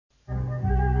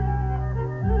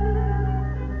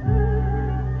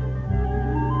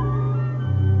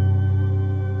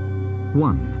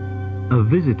1. A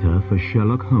visitor for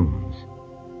Sherlock Holmes.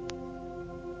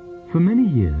 For many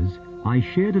years, I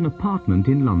shared an apartment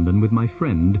in London with my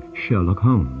friend Sherlock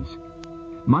Holmes.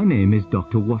 My name is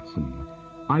Dr. Watson.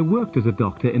 I worked as a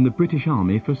doctor in the British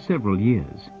Army for several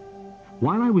years.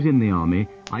 While I was in the Army,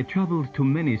 I travelled to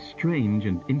many strange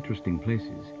and interesting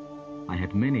places. I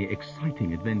had many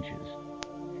exciting adventures.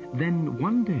 Then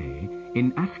one day,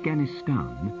 in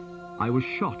Afghanistan, I was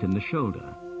shot in the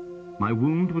shoulder. My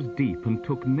wound was deep and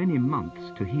took many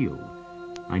months to heal.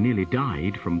 I nearly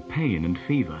died from pain and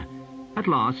fever. At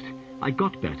last, I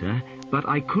got better, but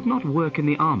I could not work in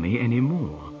the Army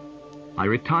anymore. I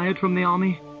retired from the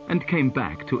Army and came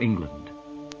back to England.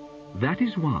 That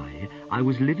is why I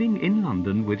was living in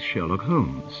London with Sherlock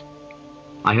Holmes.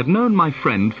 I had known my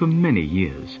friend for many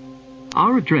years.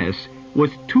 Our address was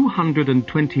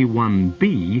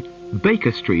 221B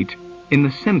Baker Street in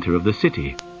the centre of the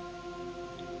city.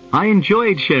 I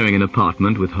enjoyed sharing an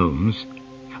apartment with Holmes.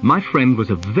 My friend was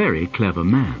a very clever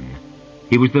man.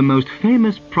 He was the most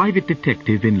famous private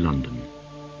detective in London.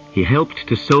 He helped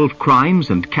to solve crimes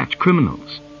and catch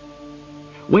criminals.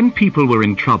 When people were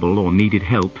in trouble or needed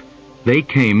help, they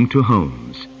came to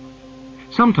Holmes.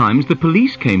 Sometimes the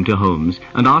police came to Holmes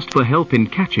and asked for help in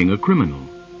catching a criminal.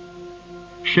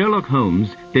 Sherlock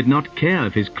Holmes did not care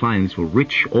if his clients were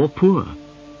rich or poor.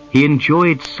 He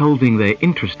enjoyed solving their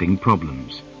interesting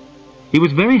problems. He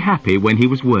was very happy when he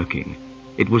was working.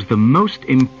 It was the most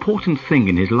important thing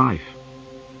in his life.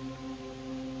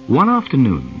 One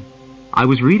afternoon, I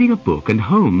was reading a book and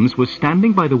Holmes was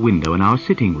standing by the window in our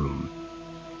sitting room.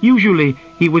 Usually,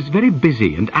 he was very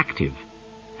busy and active,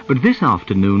 but this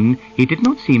afternoon he did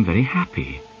not seem very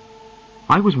happy.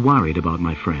 I was worried about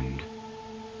my friend.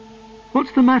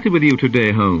 "What's the matter with you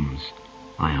today, Holmes?"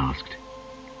 I asked.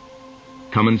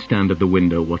 "Come and stand at the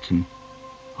window, Watson,"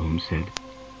 Holmes said.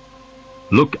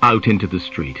 "Look out into the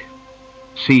street.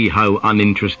 See how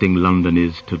uninteresting London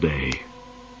is today."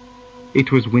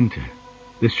 It was winter.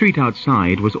 The street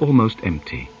outside was almost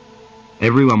empty.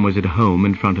 Everyone was at home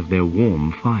in front of their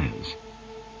warm fires.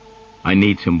 "I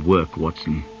need some work,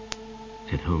 Watson,"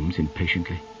 said Holmes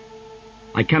impatiently.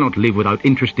 "I cannot live without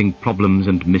interesting problems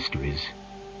and mysteries.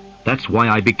 That's why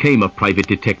I became a private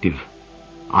detective.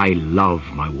 I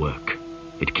love my work.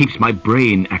 It keeps my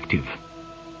brain active.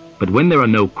 But when there are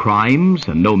no crimes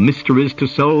and no mysteries to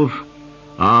solve,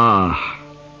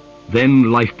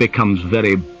 then life becomes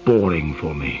very boring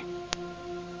for me."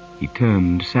 He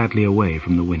turned sadly away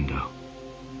from the window.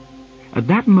 At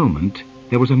that moment,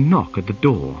 there was a knock at the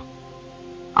door.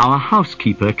 Our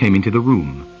housekeeper came into the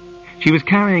room. She was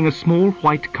carrying a small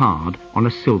white card on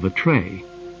a silver tray.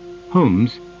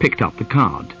 Holmes picked up the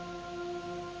card.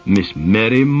 "Miss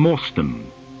Mary Morstan,"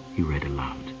 he read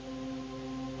aloud.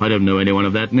 "I don't know anyone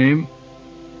of that name.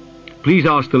 Please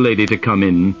ask the lady to come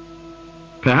in.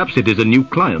 Perhaps it is a new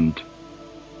client."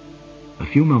 A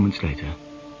few moments later,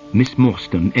 Miss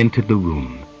Morstan entered the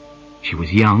room. She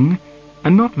was young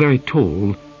and not very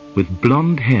tall, with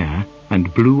blonde hair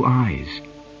and blue eyes.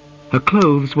 Her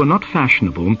clothes were not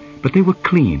fashionable, but they were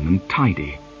clean and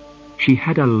tidy. She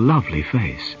had a lovely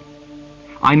face.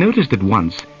 I noticed at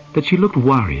once that she looked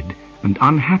worried and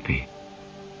unhappy.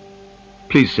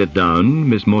 "Please sit down,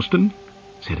 Miss Morstan,"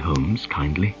 said Holmes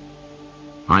kindly.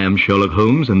 "I am Sherlock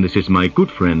Holmes, and this is my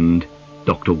good friend,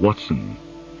 Dr. Watson.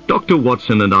 Dr.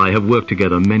 Watson and I have worked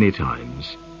together many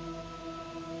times."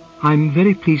 "I'm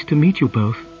very pleased to meet you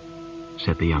both,"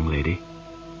 said the young lady.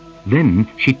 Then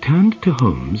she turned to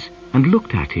Holmes and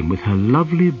looked at him with her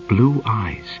lovely blue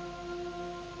eyes.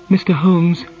 "Mr.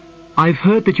 Holmes, I've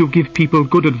heard that you give people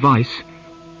good advice.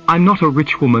 I'm not a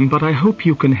rich woman, but I hope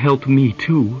you can help me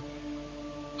too.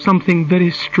 Something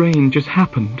very strange has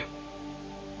happened.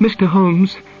 Mr.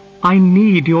 Holmes, I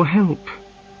need your help."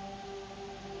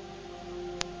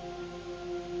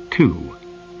 2.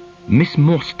 Miss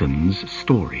Morstan's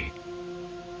story.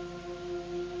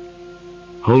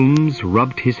 Holmes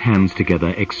rubbed his hands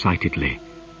together excitedly.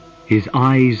 His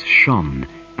eyes shone,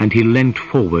 and he leant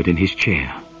forward in his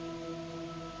chair.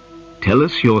 "Tell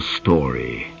us your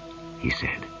story," he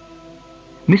said.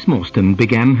 Miss Morstan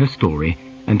began her story,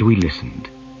 and we listened.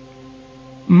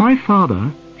 "My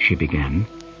father," she began,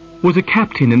 "was a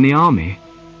captain in the army.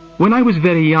 When I was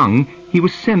very young, he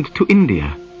was sent to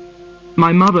India.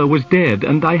 My mother was dead,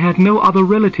 and I had no other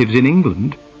relatives in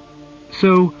England.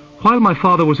 So, while my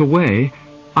father was away,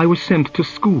 I was sent to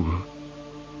school.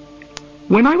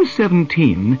 When I was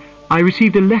 17, I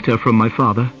received a letter from my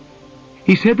father.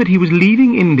 He said that he was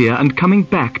leaving India and coming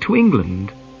back to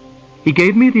England. He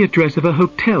gave me the address of a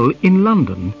hotel in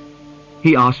London.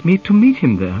 He asked me to meet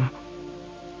him there.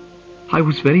 I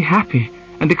was very happy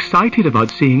and excited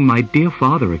about seeing my dear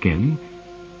father again.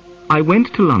 I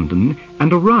went to London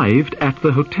and arrived at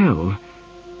the hotel.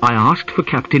 I asked for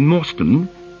Captain Morstan,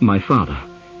 my father.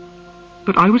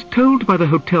 But I was told by the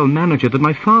hotel manager that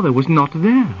my father was not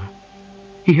there.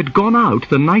 He had gone out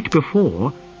the night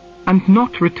before and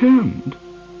not returned.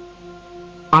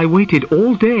 I waited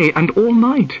all day and all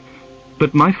night,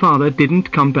 but my father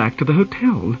didn't come back to the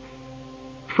hotel.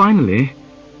 Finally,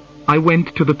 I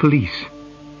went to the police.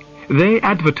 They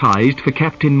advertised for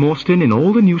Captain Morstan in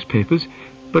all the newspapers,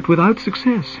 but without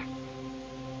success.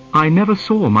 I never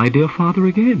saw my dear father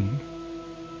again.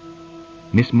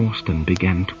 Miss Morstan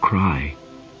began to cry.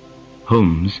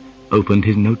 Holmes opened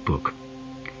his notebook.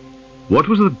 "What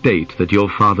was the date that your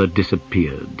father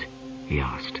disappeared?" he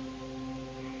asked.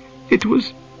 "It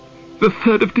was the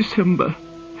 3rd of December,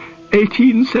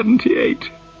 1878.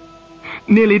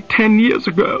 Nearly 10 years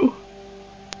ago."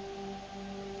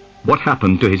 "What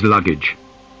happened to his luggage?"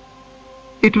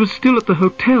 "It was still at the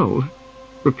hotel,"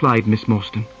 replied Miss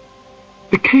Morstan.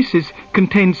 "The cases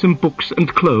contained some books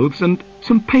and clothes and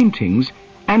some paintings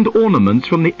and ornaments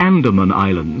from the Andaman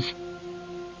Islands."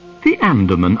 "The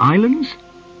Andaman Islands?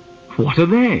 What are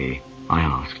they?" I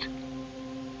asked.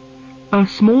 "A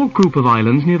small group of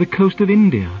islands near the coast of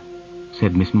India,"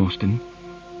 said Miss Morstan.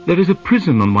 "There is a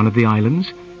prison on one of the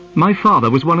islands. My father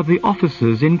was one of the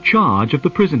officers in charge of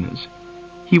the prisoners.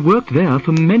 He worked there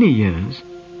for many years."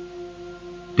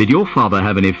 "Did your father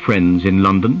have any friends in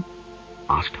London?"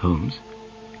 asked Holmes.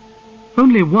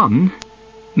 "Only one,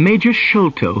 Major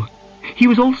Sholto. He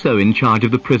was also in charge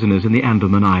of the prisoners in the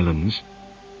Andaman Islands.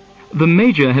 The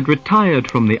Major had retired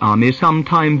from the army some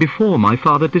time before my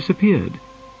father disappeared.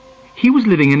 He was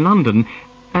living in London,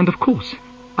 and of course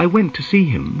I went to see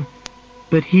him,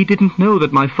 but he didn't know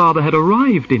that my father had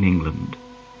arrived in England."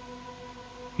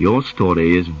 "Your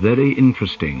story is very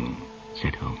interesting,"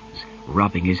 said Holmes,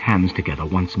 rubbing his hands together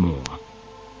once more.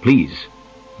 "Please,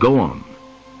 go on."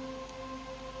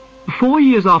 4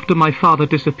 years after my father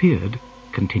disappeared,"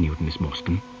 continued Miss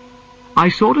Morstan, "I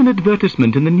saw an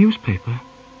advertisement in the newspaper.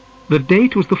 The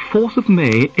date was the 4th of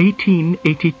May,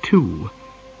 1882.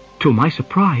 To my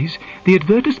surprise, the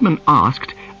advertisement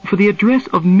asked for the address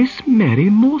of Miss Mary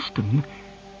Morstan.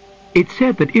 It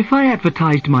said that if I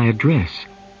advertised my address,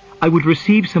 I would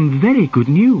receive some very good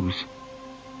news."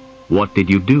 "What did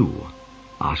you do?"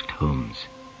 asked Holmes.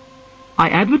 "I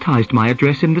advertised my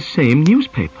address in the same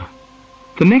newspaper.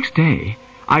 The next day,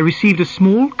 I received a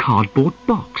small cardboard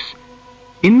box.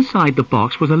 Inside the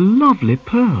box was a lovely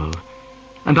pearl,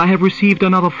 and I have received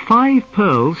another 5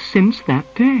 pearls since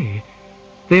that day.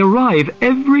 They arrive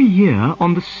every year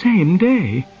on the same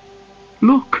day.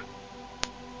 Look."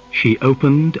 She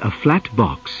opened a flat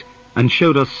box and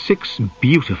showed us 6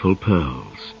 beautiful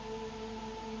pearls.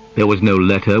 "There was no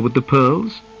letter with the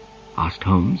pearls?" asked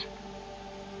Holmes.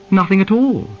 "Nothing at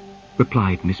all,"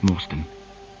 replied Miss Morstan.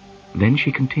 Then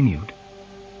she continued,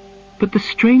 "But the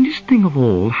strangest thing of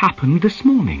all happened this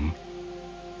morning.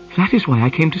 That is why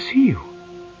I came to see you.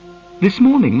 This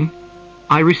morning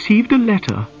I received a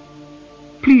letter.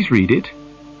 Please read it."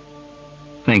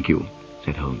 "Thank you,"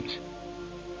 said Holmes.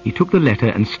 He took the letter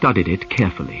and studied it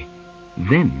carefully.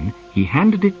 Then he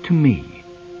handed it to me.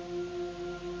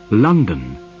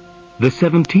 "London, the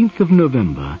 17th of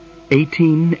November,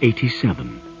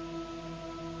 1887.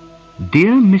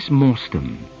 Dear Miss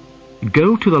Morstan,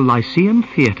 go to the Lyceum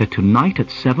Theatre tonight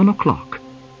at 7 o'clock.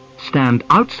 Stand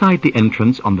outside the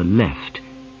entrance on the left.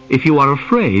 If you are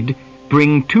afraid,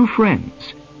 bring 2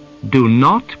 friends. Do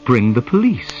not bring the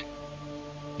police.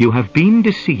 You have been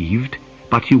deceived,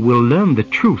 but you will learn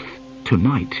the truth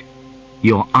tonight.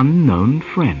 Your unknown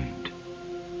friend."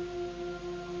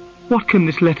 "What can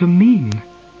this letter mean?"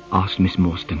 asked Miss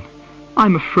Morstan.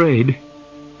 "I'm afraid.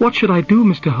 What should I do,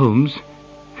 Mr. Holmes?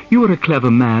 You are a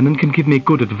clever man and can give me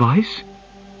good advice."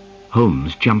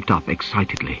 Holmes jumped up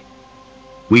excitedly.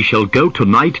 "We shall go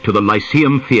tonight to the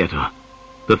Lyceum Theatre.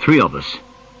 The 3 of us.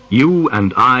 You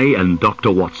and I and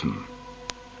Dr. Watson.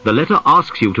 The letter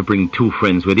asks you to bring 2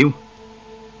 friends with you.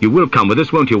 You will come with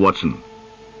us, won't you, Watson?"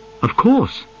 "Of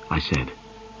course," I said.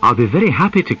 "I'll be very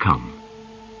happy to come."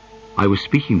 I was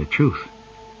speaking the truth.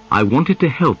 I wanted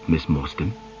to help Miss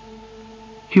Morstan.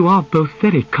 "You are both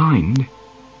very kind,"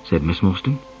 said Miss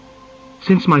Morstan.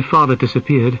 "Since my father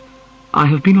disappeared, I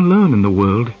have been alone in the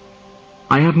world.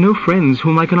 I have no friends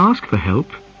whom I can ask for help.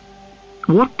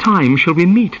 What time shall we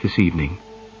meet this evening?"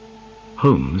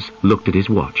 Holmes looked at his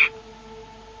watch.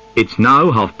 "It's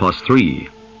now 3:30,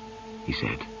 he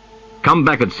said. "Come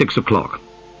back at 6 o'clock.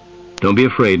 Don't be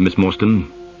afraid, Miss Morstan.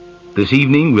 This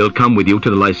evening we'll come with you to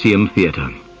the Lyceum Theatre.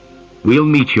 We'll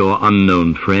meet your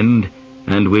unknown friend,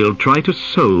 and we'll try to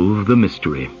solve the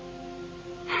mystery."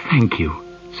 "Thank you,"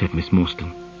 said Miss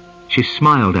Morstan. She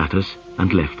smiled at us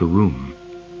and left the room.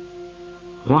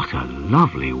 "What a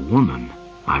lovely woman,"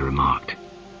 I remarked.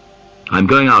 "I'm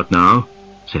going out now,"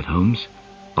 said Holmes.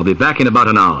 "I'll be back in about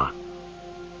an hour."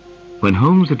 When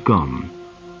Holmes had gone,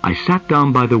 I sat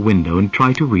down by the window and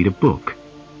tried to read a book,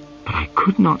 but I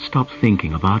could not stop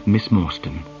thinking about Miss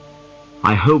Morstan.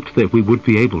 I hoped that we would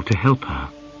be able to help her.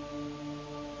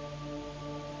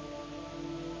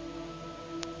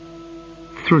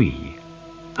 Three.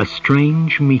 A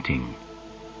strange meeting.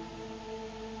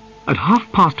 At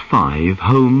 5:30,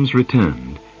 Holmes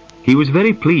returned. He was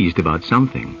very pleased about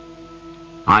something.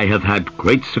 "I have had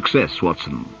great success,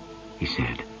 Watson," he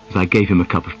said, as I gave him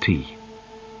a cup of tea.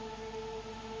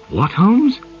 "What,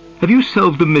 Holmes? Have you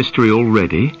solved the mystery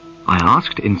already?" I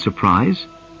asked in surprise.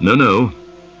 No,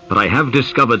 but I have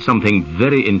discovered something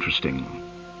very interesting.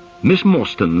 Miss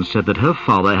Morstan said that her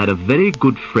father had a very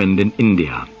good friend in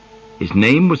India. His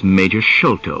name was Major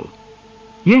Sholto."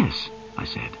 "Yes," I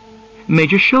said.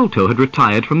 "Major Sholto had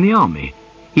retired from the army.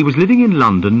 He was living in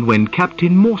London when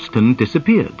Captain Morstan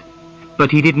disappeared,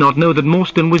 but he did not know that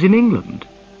Morstan was in England."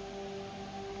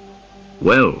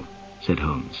 "Well," said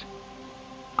Holmes,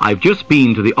 "I've just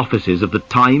been to the offices of the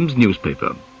Times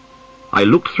newspaper. I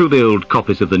looked through the old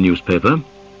copies of the newspaper,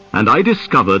 and I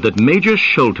discovered that Major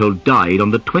Sholto died on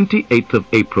the 28th of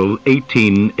April,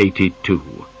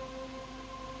 1882.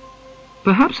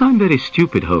 "Perhaps I'm very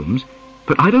stupid, Holmes,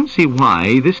 but I don't see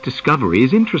why this discovery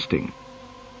is interesting."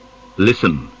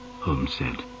 "Listen," Holmes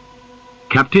said.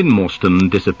 "Captain Morstan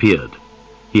disappeared.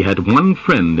 He had one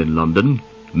friend in London,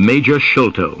 Major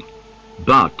Sholto.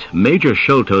 But Major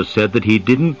Sholto said that he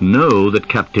didn't know that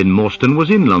Captain Morstan was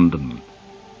in London.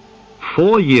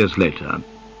 4 years later,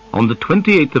 on the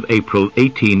 28th of April,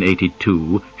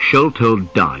 1882, Sholto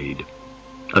died.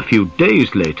 A few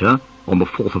days later, on the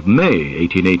 4th of May,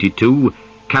 1882,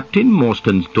 Captain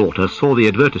Morstan's daughter saw the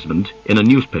advertisement in a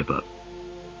newspaper.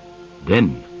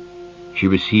 Then she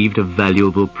received a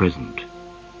valuable present.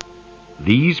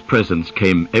 These presents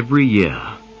came every year.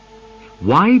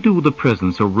 Why do the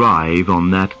presents arrive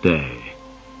on that day?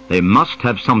 They must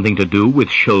have something to do with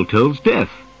Sholto's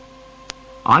death."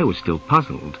 I was still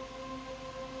puzzled.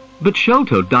 "But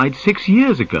Sholto died 6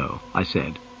 years ago," I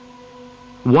said.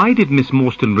 "Why did Miss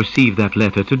Morstan receive that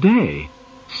letter today,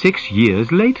 6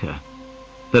 years later?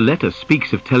 The letter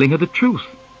speaks of telling her the truth.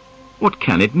 What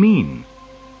can it mean?"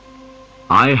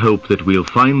 "I hope that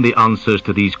we'll find the answers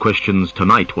to these questions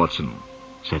tonight, Watson,"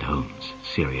 said Holmes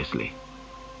seriously.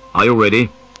 "Are you ready?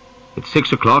 It's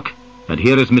 6 o'clock, and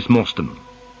here is Miss Morstan."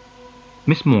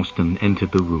 Miss Morstan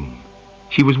entered the room.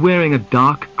 She was wearing a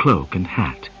dark cloak and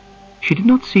hat. She did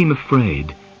not seem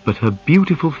afraid, but her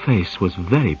beautiful face was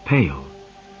very pale.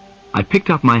 I picked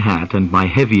up my hat and my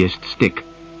heaviest stick.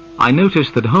 I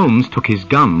noticed that Holmes took his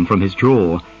gun from his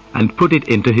drawer and put it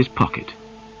into his pocket.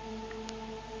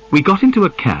 We got into a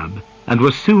cab and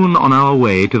were soon on our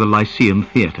way to the Lyceum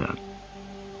Theatre.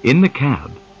 In the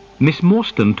cab, Miss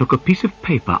Morstan took a piece of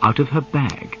paper out of her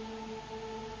bag.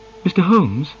 "Mr.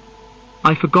 Holmes,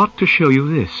 I forgot to show you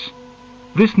this.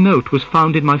 This note was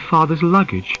found in my father's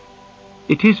luggage.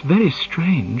 It is very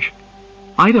strange.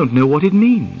 I don't know what it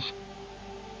means.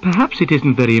 Perhaps it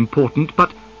isn't very important,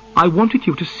 but I wanted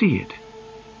you to see it."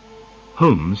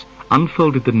 Holmes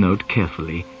unfolded the note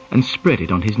carefully and spread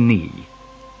it on his knee.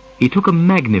 He took a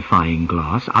magnifying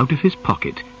glass out of his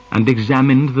pocket and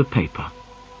examined the paper.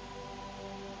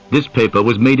 "This paper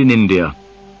was made in India,"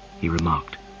 he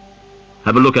remarked.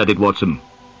 "Have a look at it, Watson."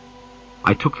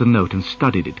 I took the note and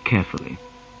studied it carefully.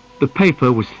 The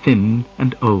paper was thin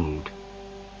and old.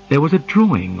 There was a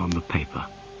drawing on the paper.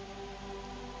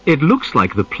 "It looks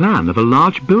like the plan of a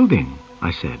large building,"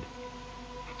 I said.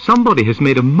 "Somebody has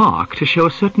made a mark to show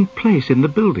a certain place in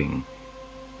the building.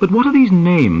 But what are these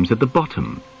names at the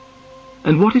bottom?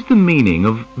 And what is the meaning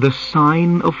of the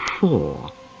sign of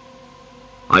 4?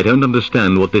 "I don't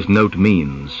understand what this note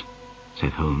means,"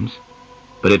 said Holmes,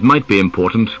 "but it might be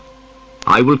important.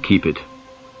 I will keep it."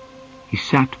 He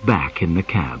sat back in the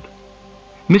cab.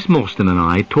 Miss Morstan and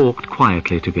I talked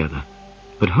quietly together,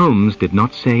 but Holmes did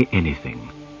not say anything.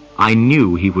 I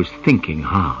knew he was thinking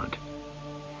hard.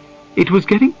 It was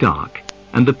getting dark,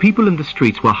 and the people in the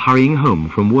streets were hurrying home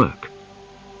from work.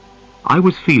 I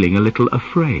was feeling a little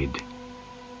afraid.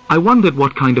 I wondered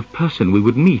what kind of person we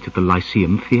would meet at the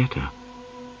Lyceum Theatre.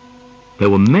 There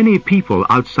were many people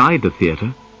outside the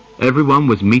theatre. Everyone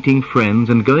was meeting friends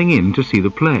and going in to see the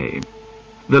play.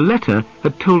 The letter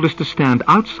had told us to stand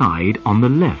outside on the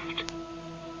left.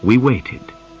 We waited.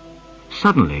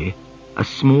 Suddenly, a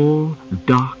small,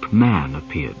 dark man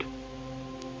appeared.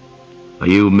 "Are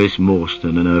you Miss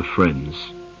Morstan and her friends?"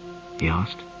 he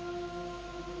asked.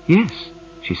 "Yes,"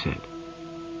 she said.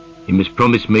 "You must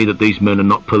promise me that these men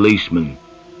are not policemen,"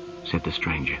 said the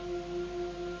stranger.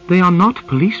 "They are not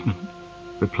policemen,"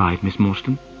 replied Miss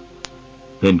Morstan.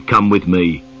 "Then come with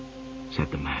me,"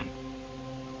 said the man.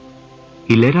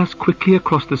 He led us quickly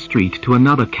across the street to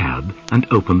another cab and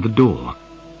opened the door.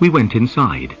 We went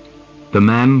inside. The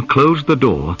man closed the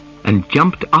door and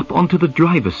jumped up onto the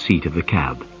driver's seat of the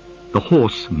cab. The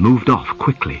horse moved off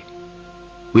quickly.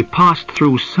 We passed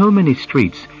through so many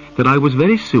streets that I was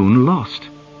very soon lost.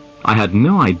 I had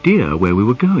no idea where we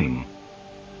were going.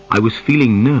 I was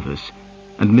feeling nervous,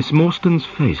 and Miss Morstan's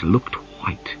face looked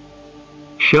white.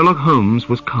 Sherlock Holmes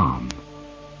was calm.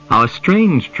 Our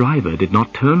strange driver did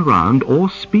not turn round or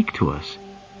speak to us.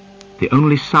 The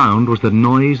only sound was the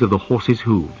noise of the horse's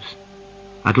hooves.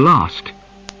 At last,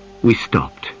 we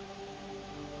stopped.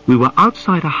 We were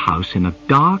outside a house in a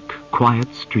dark,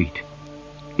 quiet street.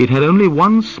 It had only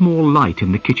one small light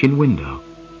in the kitchen window.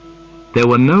 There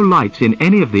were no lights in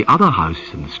any of the other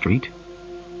houses in the street.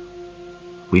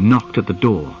 We knocked at the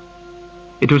door.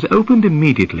 It was opened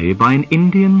immediately by an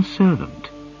Indian servant.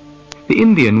 The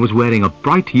Indian was wearing a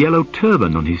bright yellow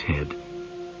turban on his head.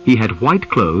 He had white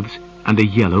clothes and a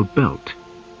yellow belt.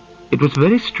 It was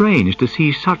very strange to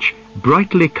see such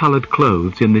brightly coloured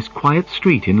clothes in this quiet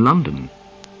street in London.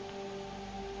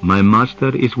 "My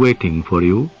master is waiting for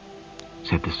you,"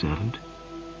 said the servant.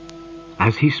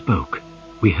 As he spoke,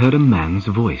 we heard a man's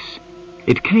voice.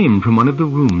 It came from one of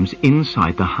the rooms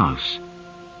inside the house.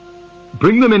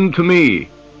 "Bring them in to me,"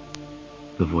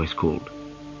 the voice called.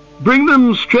 "Bring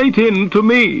them straight in to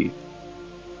me."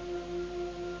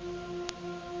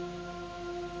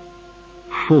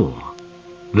 4.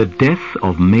 The Death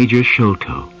of Major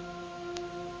Sholto.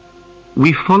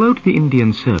 We followed the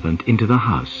Indian servant into the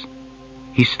house.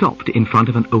 He stopped in front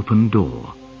of an open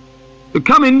door.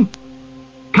 "Come in!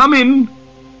 Come in!"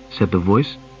 said the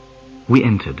voice. We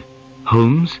entered,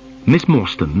 Holmes, Miss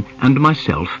Morstan, and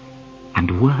myself,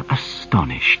 and were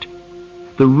astonished.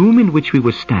 The room in which we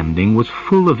were standing was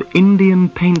full of Indian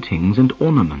paintings and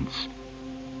ornaments.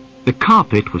 The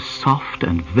carpet was soft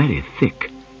and very thick.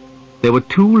 There were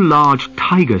 2 large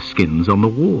tiger skins on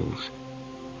the walls.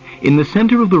 In the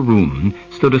center of the room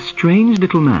stood a strange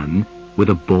little man with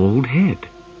a bald head.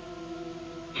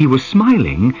 He was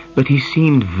smiling, but he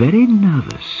seemed very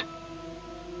nervous.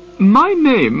 "My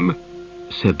name,"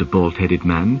 said the bald-headed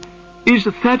man, "is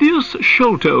Thaddeus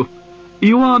Sholto.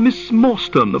 You are Miss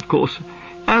Morstan, of course.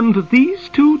 And these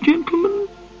 2 gentlemen?"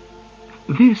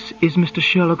 "This is Mr.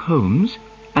 Sherlock Holmes,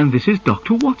 and this is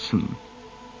Dr. Watson."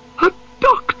 "A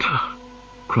doctor!"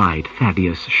 cried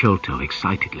Thaddeus Sholto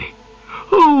excitedly.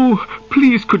 "Oh,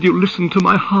 please could you listen to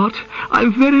my heart?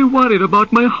 I'm very worried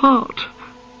about my heart."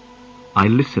 I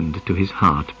listened to his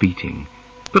heart beating,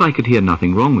 but I could hear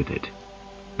nothing wrong with it.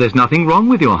 "There's nothing wrong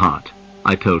with your heart,"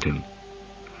 I told him.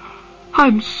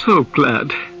 "I'm so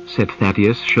glad," said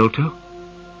Thaddeus Sholto.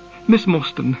 "Miss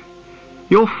Morstan,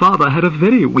 your father had a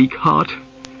very weak heart.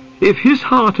 If his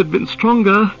heart had been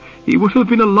stronger, he would have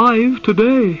been alive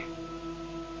today."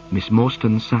 Miss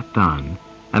Morstan sat down,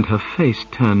 and her face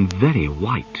turned very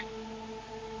white.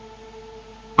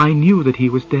 "I knew that he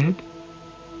was dead,"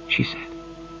 she said.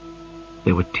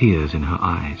 There were tears in her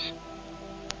eyes.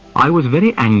 I was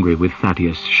very angry with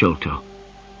Thaddeus Sholto.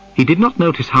 He did not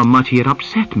notice how much he had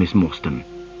upset Miss Morstan.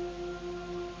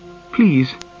 "Please,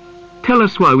 tell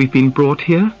us why we've been brought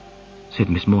here," said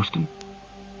Miss Morstan.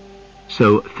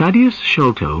 So Thaddeus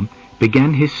Sholto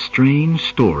began his strange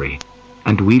story,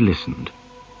 and we listened.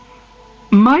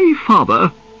 "My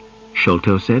father,"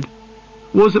 Sholto said,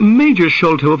 "was Major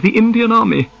Sholto of the Indian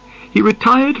Army. He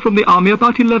retired from the army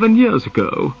about 11 years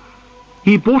ago.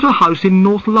 He bought a house in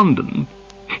North London.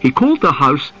 He called the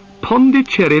house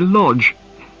Pondicherry Lodge.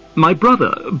 My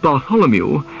brother,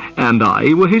 Bartholomew, and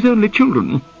I were his only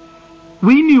children.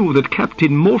 We knew that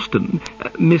Captain Morstan,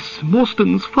 Miss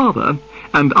Morstan's father,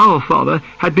 and our father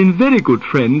had been very good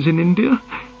friends in India.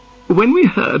 When we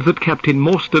heard that Captain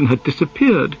Morstan had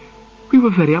disappeared, we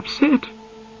were very upset.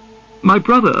 My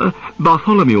brother,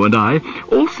 Bartholomew, and I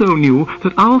also knew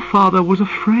that our father was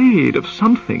afraid of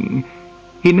something.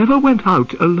 He never went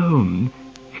out alone.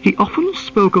 He often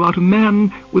spoke about a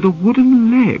man with a wooden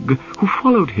leg who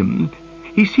followed him.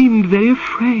 He seemed very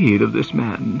afraid of this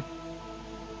man."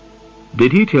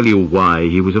 "Did he tell you why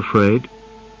he was afraid?"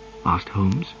 asked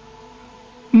Holmes.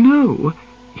 "No,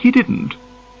 he didn't,"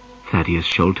 Thaddeus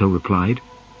Sholto replied.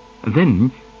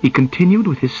 Then he continued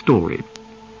with his story.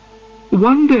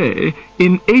 "One day,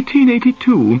 in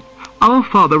 1882, our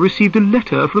father received a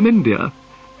letter from India.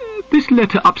 This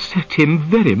letter upset him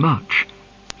very much.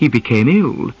 He became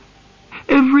ill.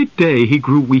 Every day he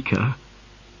grew weaker.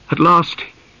 At last,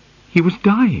 he was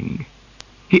dying.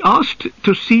 He asked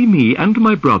to see me and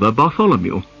my brother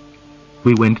Bartholomew.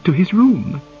 We went to his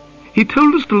room. He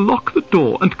told us to lock the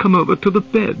door and come over to the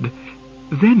bed.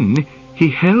 Then he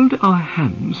held our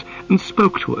hands and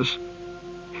spoke to us.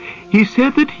 He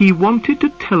said that he wanted to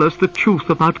tell us the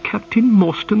truth about Captain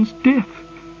Morstan's death.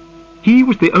 He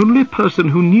was the only person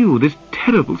who knew this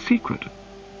terrible secret.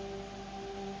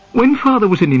 When Father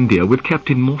was in India with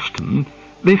Captain Morstan,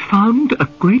 they found a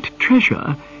great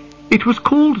treasure. It was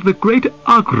called the Great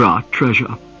Agra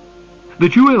Treasure. The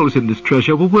jewels in this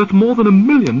treasure were worth more than £1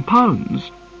 million.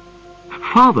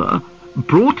 Father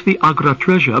brought the Agra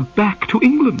treasure back to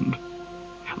England.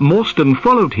 Morstan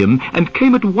followed him and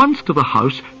came at once to the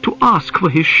house to ask for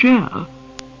his share.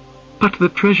 But the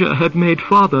treasure had made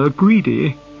Father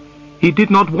greedy. He did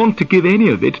not want to give any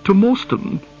of it to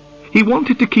Morstan. He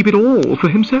wanted to keep it all for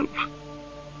himself.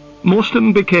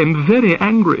 Morstan became very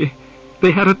angry.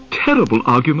 They had a terrible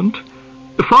argument.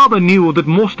 Father knew that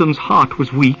Morstan's heart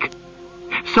was weak.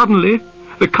 Suddenly,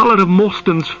 the colour of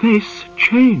Morstan's face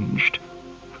changed.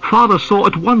 Father saw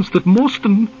at once that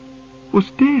Morstan was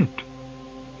dead.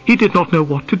 He did not know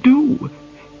what to do.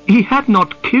 He had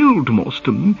not killed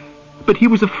Morstan, but he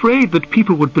was afraid that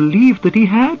people would believe that he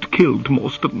had killed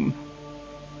Morstan.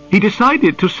 He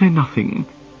decided to say nothing.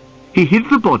 He hid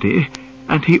the body,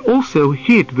 and he also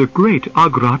hid the great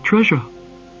Agra treasure.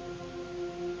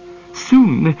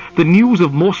 Soon the news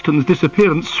of Morstan's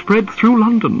disappearance spread through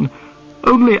London.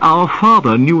 Only our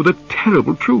father knew the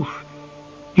terrible truth.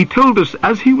 He told us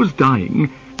as he was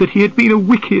dying that he had been a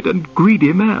wicked and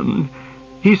greedy man.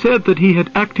 He said that he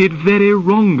had acted very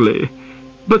wrongly,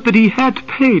 but that he had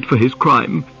paid for his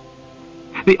crime.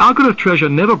 The Agra treasure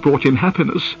never brought him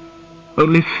happiness,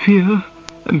 only fear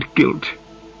and guilt.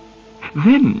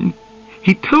 Then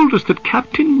he told us that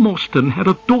Captain Morstan had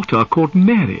a daughter called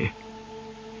Mary.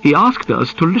 He asked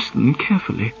us to listen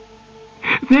carefully.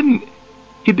 Then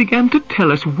he began to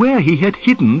tell us where he had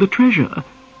hidden the treasure.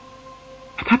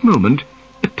 At that moment,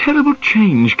 a terrible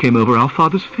change came over our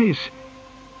father's face.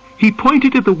 He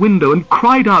pointed at the window and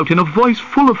cried out in a voice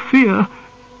full of fear,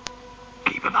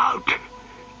 "Keep him out!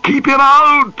 Keep him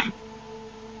out!"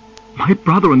 My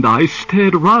brother and I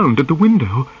stared round at the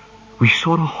window. We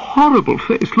saw a horrible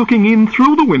face looking in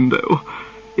through the window.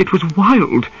 It was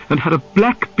wild and had a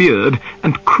black beard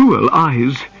and cruel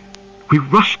eyes. We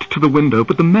rushed to the window,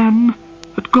 but the man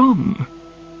had gone.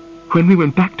 When we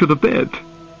went back to the bed,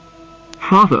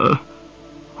 Father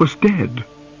was dead.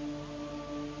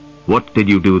 "What did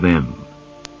you do then?"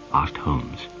 asked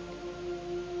Holmes.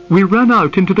 "We ran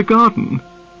out into the garden,"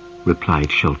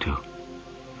 replied Sholto.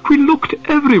 "We looked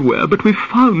everywhere, but we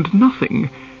found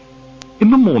nothing. In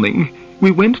the morning,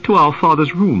 we went to our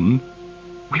father's room.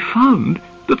 We found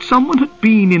that someone had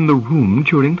been in the room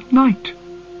during the night.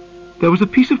 There was a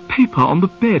piece of paper on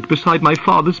the bed beside my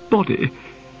father's body,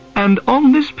 and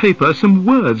on this paper some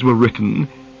words were written.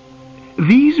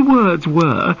 These words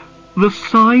were, 'The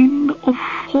sign of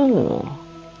 4.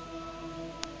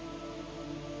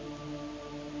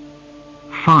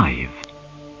 5.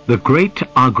 The Great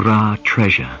Agra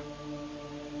Treasure.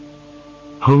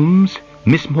 Holmes,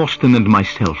 Miss Morstan and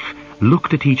myself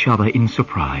looked at each other in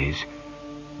surprise.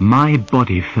 My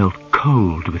body felt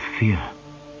cold with fear.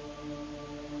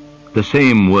 "The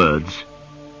same words,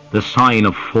 'The sign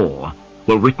of 4,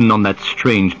 were written on that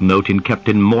strange note in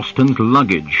Captain Morstan's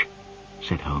luggage,"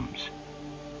 said Holmes.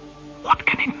 "What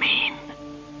can it mean?"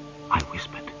 I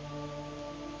whispered.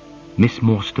 Miss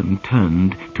Morstan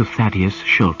turned to Thaddeus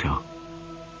Sholto.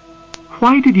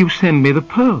 "Why did you send me the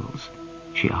pearls?"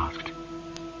 she asked.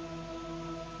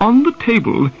 "On the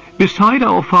table, beside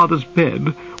our father's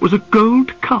bed, was a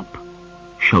gold cup,"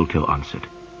 Sholto answered.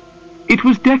 "It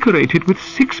was decorated with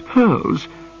 6 pearls.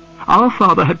 Our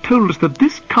father had told us that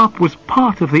this cup was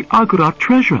part of the Agra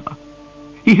treasure.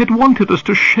 He had wanted us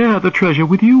to share the treasure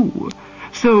with you.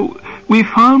 So we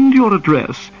found your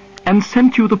address and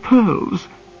sent you the pearls,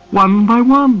 one by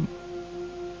one."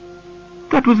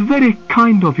 "That was very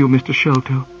kind of you, Mr.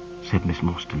 Sholto," said Miss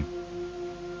Morstan.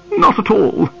 "Not at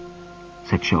all,"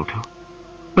 said Sholto.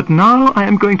 "But now I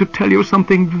am going to tell you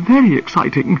something very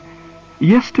exciting.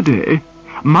 Yesterday,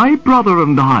 my brother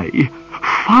and I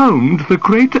found the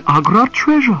great Agra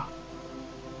treasure."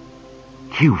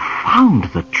 "You found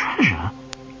the treasure?"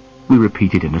 we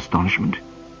repeated in astonishment.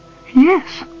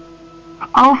 "Yes.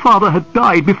 Our father had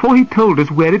died before he told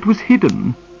us where it was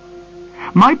hidden.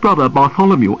 My brother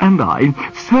Bartholomew and I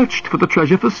searched for the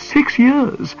treasure for 6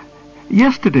 years.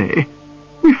 Yesterday,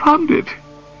 we found it.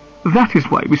 That is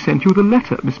why we sent you the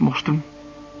letter, Miss Morstan.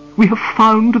 We have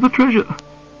found the treasure.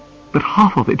 but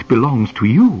half of it belongs to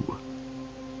you."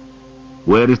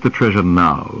 "Where is the treasure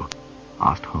now?"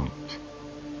 asked Holmes.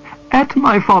 "At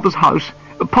my father's house,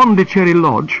 Pondicherry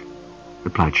Lodge,"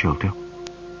 replied Sholto.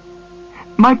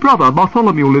 "My brother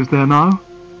Bartholomew lives there now.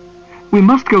 We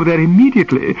must go there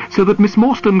immediately so that Miss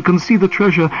Morstan can see the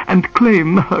treasure and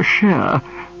claim her share.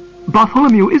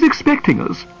 Bartholomew is expecting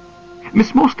us.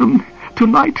 Miss Morstan,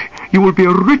 tonight you will be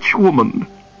a rich woman."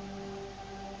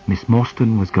 Miss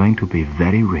Morstan was going to be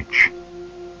very rich.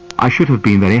 I should have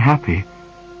been very happy,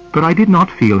 but I did not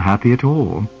feel happy at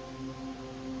all.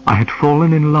 I had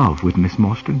fallen in love with Miss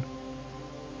Morstan,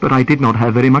 but I did not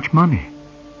have very much money.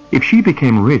 If she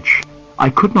became rich, I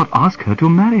could not ask her to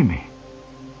marry me.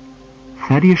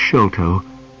 Thaddeus Sholto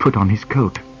put on his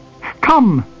coat.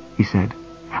 "Come," he said.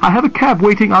 "I have a cab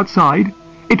waiting outside.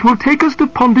 It will take us to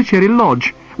Pondicherry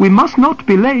Lodge. We must not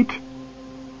be late."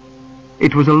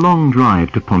 It was a long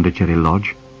drive to Pondicherry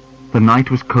Lodge. The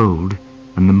night was cold,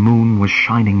 and the moon was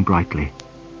shining brightly.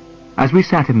 As we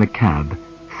sat in the cab,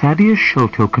 Thaddeus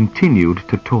Sholto continued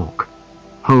to talk.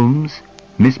 Holmes,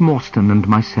 Miss Morstan, and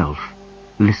myself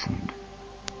listened.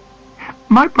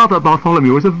 "My brother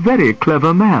Bartholomew is a very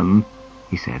clever man,"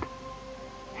 he said.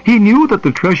 "He knew that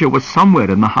the treasure was somewhere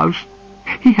in the house.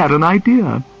 He had an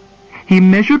idea. He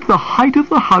measured the height of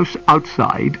the house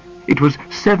outside. It was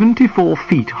 74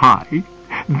 feet high.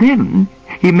 Then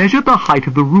he measured the height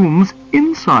of the rooms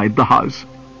inside the house.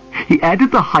 He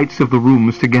added the heights of the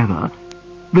rooms together.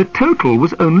 The total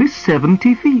was only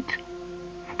 70 feet.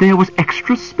 There was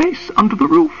extra space under the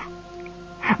roof.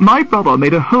 My brother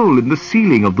made a hole in the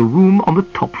ceiling of the room on the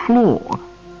top floor.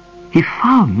 He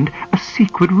found a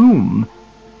secret room.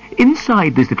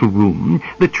 Inside this little room,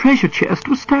 the treasure chest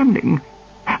was standing.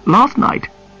 Last night,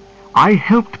 I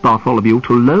helped Bartholomew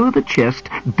to lower the chest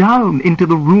down into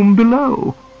the room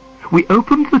below. We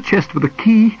opened the chest with a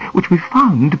key which we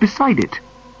found beside it."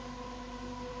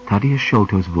 Thaddeus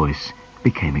Sholto's voice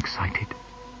became excited.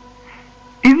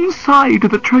 "Inside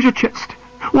the treasure chest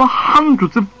were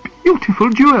hundreds of beautiful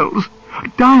jewels,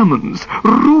 diamonds,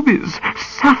 rubies,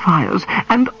 sapphires,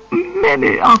 and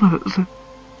many others.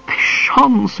 They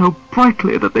shone so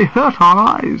brightly that they hurt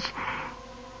our eyes.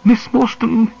 Miss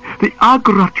Morstan, the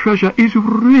Agra treasure is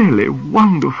really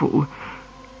wonderful.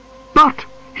 But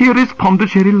here is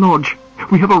Pondicherry Lodge.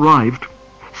 We have arrived.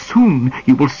 Soon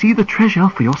you will see the treasure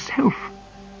for yourself."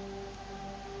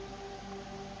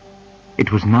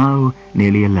 It was now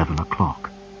nearly 11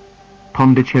 o'clock.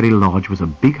 Pondicherry Lodge was a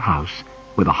big house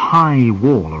with a high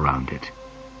wall around it.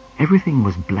 Everything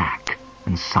was black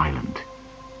and silent.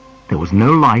 There was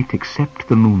no light except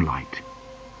the moonlight.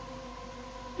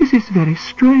 "This is very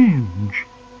strange,"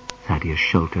 Thaddeus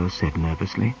Sholto said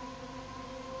nervously.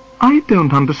 "I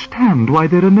don't understand why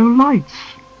there are no lights.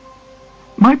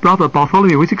 My brother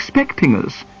Bartholomew is expecting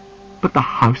us, but the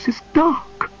house is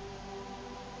dark."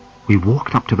 We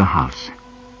walked up to the house.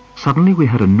 Suddenly we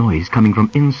heard a noise coming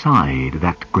from inside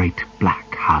that great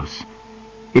black house.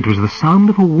 It was the sound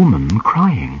of a woman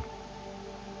crying.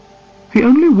 "The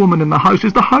only woman in the house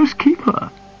is the housekeeper,"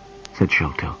 said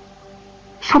Sholto.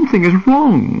 "Something is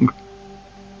wrong."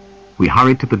 We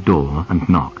hurried to the door and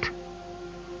knocked.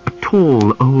 A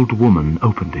tall old woman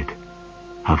opened it.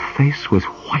 Her face was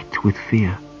white with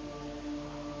fear.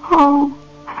 "Oh,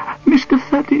 Mr.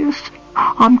 Thaddeus,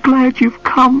 I'm glad you've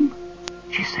come,"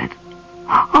 she said.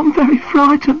 "I'm very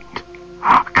frightened.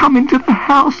 Come into the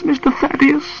house, Mr.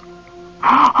 Thaddeus.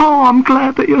 Oh, I'm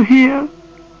glad that you're here.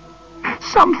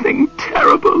 Something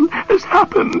terrible has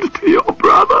happened to your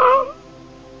brother."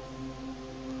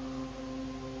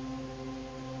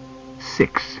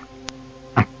 6.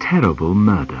 A terrible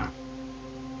murder.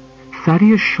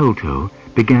 Thaddeus Sholto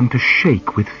began to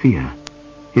shake with fear.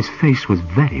 His face was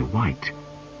very white.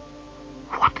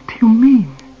 "What do you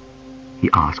mean?" he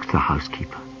asked the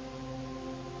housekeeper.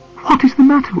 "What is the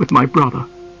matter with my brother?"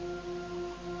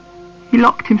 "He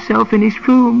locked himself in his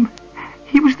room.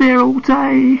 He was there all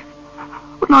day.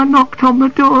 When I knocked on the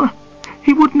door,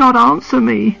 he would not answer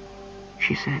me,"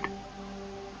 she said.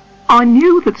 "I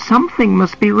knew that something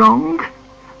must be wrong.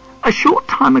 A short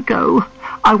time ago,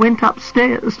 I went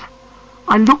upstairs.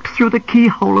 I looked through the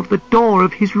keyhole of the door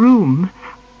of his room.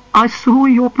 I saw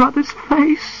your brother's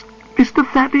face, Mr.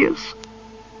 Thaddeus.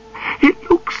 It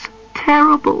looks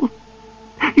terrible.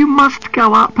 You must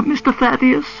go up, Mr.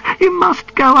 Thaddeus. You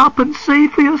must go up and see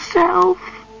for yourself."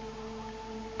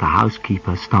 The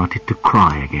housekeeper started to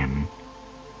cry again.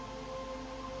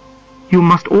 "You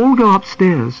must all go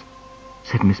upstairs,"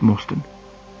 said Miss Morstan.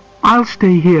 "I'll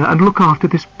stay here and look after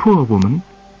this poor woman."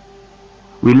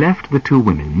 We left the two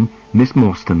women, Miss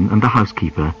Morstan and the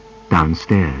housekeeper,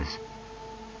 downstairs.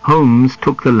 Holmes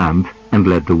took the lamp and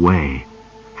led the way.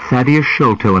 Thaddeus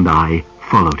Sholto and I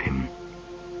followed him.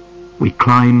 We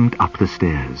climbed up the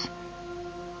stairs.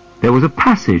 There was a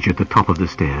passage at the top of the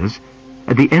stairs.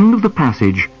 At the end of the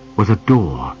passage was a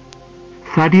door.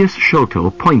 Thaddeus Sholto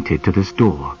pointed to this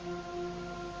door.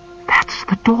 "That's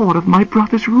the door of my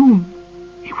brother's room,"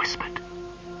 he whispered.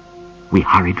 We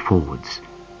hurried forwards.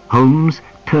 Holmes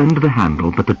turned the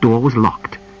handle, but the door was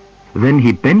locked. Then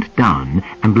he bent down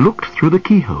and looked through the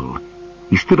keyhole.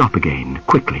 He stood up again,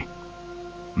 quickly.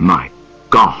 "My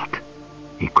God!"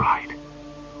 he cried.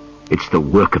 "It's the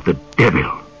work of the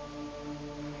devil."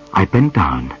 I bent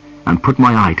down and put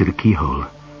my eye to the keyhole.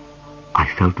 I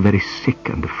felt very sick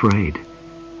and afraid.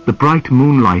 The bright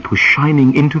moonlight was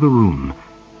shining into the room.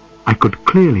 I could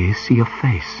clearly see a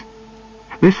face.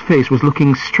 This face was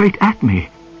looking straight at me.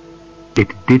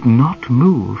 It did not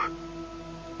move.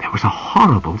 There was a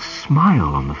horrible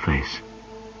smile on the face.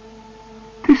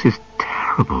 "This is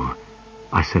terrible,"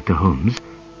 I said to Holmes.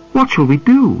 "What shall we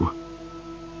do?"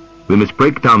 "We must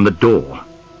break down the door,"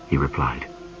 he replied.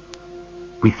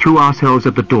 We threw ourselves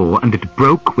at the door, and it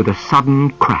broke with a sudden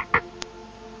crack.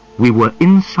 We were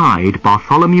inside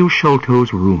Bartholomew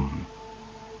Sholto's room.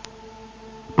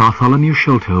 Bartholomew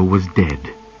Sholto was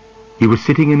dead. He was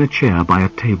sitting in a chair by a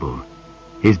table.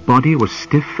 His body was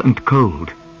stiff and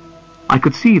cold. I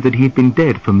could see that he had been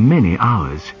dead for many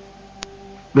hours.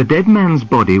 The dead man's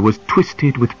body was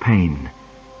twisted with pain.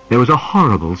 There was a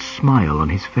horrible smile on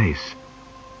his face.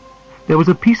 There was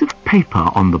a piece of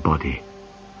paper on the body.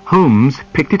 Holmes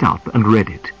picked it up and read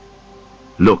it.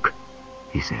 "Look,"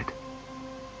 he said.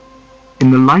 In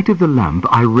the light of the lamp,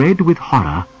 I read with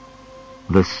horror,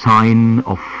 "The sign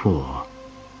of 4."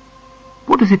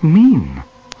 "What does it mean?"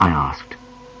 I asked.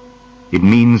 "It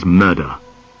means murder,"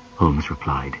 Holmes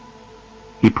replied.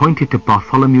 He pointed to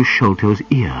Bartholomew Sholto's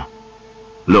ear.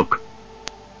 "Look."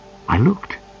 I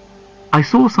looked. I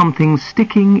saw something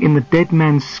sticking in the dead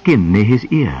man's skin near his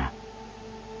ear.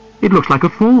 "It looks like a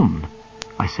thorn,"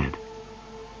 I said.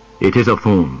 "It is a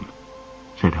thorn,"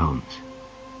 said Holmes.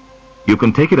 "You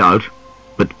can take it out,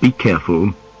 but be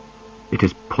careful. It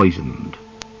is poisoned."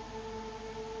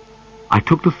 I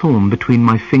took the thorn between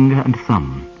my finger and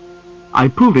thumb. I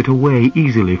pulled it away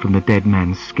easily from the dead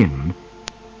man's skin.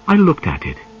 I looked at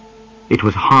it. It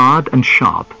was hard and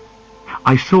sharp.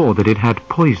 I saw that it had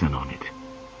poison on it.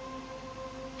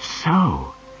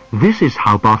 "So, this is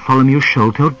how Bartholomew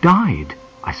Sholto died,"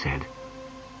 I said.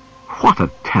 "What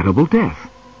a terrible death!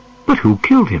 But who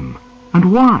killed him, and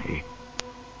why?"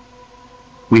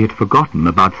 We had forgotten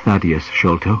about Thaddeus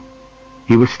Sholto.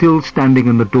 He was still standing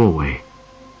in the doorway.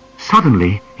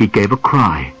 Suddenly, he gave a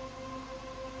cry.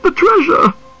 "The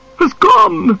treasure has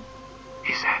gone,"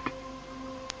 he said.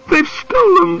 "They've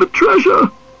stolen the treasure.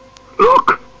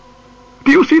 Look!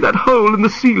 Do you see that hole in the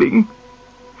ceiling?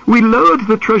 We lowered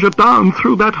the treasure down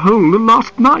through that hole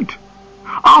last night.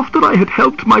 After I had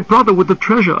helped my brother with the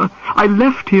treasure, I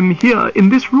left him here in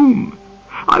this room.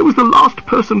 I was the last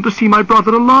person to see my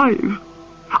brother alive.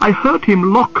 I heard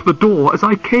him lock the door as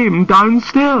I came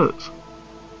downstairs."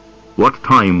 "What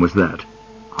time was that?"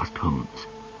 asked Holmes.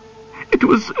 "It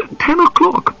was 10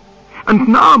 o'clock, and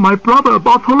now my brother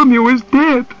Bartholomew is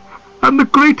dead, and the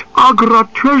great Agra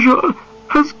treasure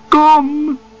has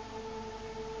gone."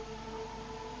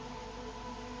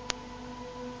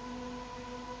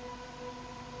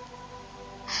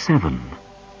 "7.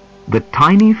 The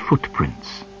Tiny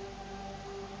Footprints."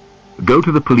 "Go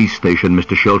to the police station,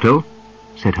 Mr. Sholto,"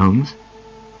 said Holmes.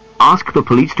 "Ask the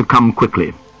police to come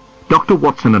quickly. Dr.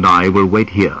 Watson and I will wait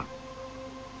here."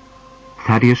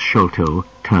 Thaddeus Sholto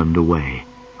turned away.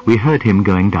 We heard him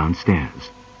going downstairs.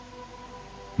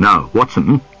 "Now,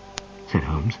 Watson," said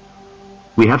Holmes,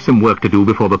 "we have some work to do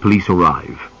before the police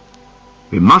arrive.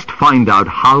 We must find out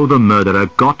how the murderer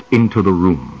got into the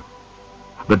room.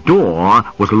 The door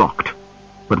was locked,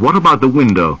 but what about the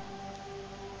window?"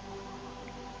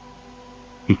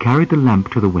 He carried the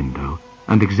lamp to the window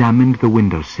and examined the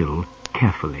windowsill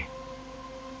carefully.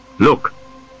 "Look,"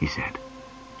 he said.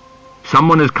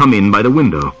 "Someone has come in by the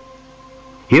window.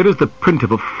 Here is the print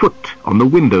of a foot on the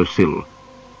windowsill.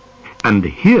 And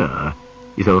here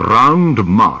is a round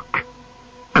mark.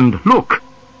 And look,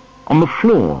 on the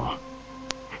floor.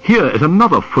 Here is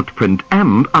another footprint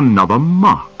and another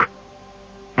mark.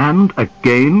 And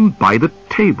again by the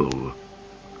table.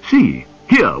 See,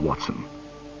 here, Watson."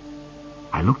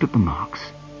 I looked at the marks.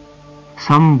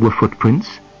 Some were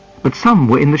footprints, but some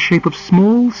were in the shape of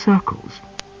small circles.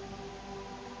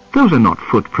 "Those are not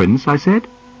footprints," I said.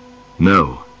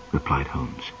 "No," replied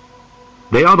Holmes.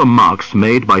 "They are the marks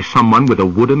made by someone with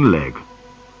a wooden leg."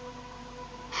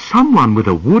 "Someone with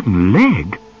a wooden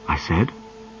leg?" I said.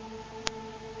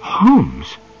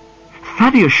 Holmes,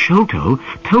 Thaddeus Sholto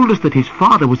told us that his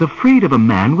father was afraid of a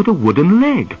man with a wooden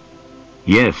leg.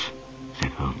 Yes,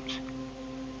 said Holmes.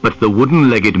 But the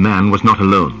wooden-legged man was not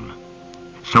alone.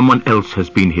 Someone else has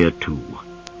been here too.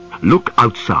 Look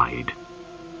outside.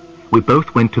 We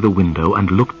both went to the window and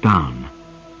looked down.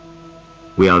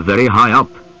 We are very high up,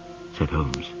 said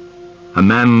Holmes. A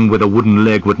man with a wooden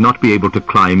leg would not be able to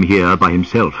climb here by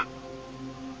himself.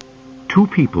 2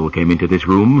 people came into this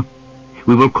room.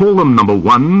 We will call them number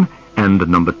 1 and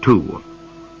number 2.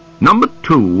 Number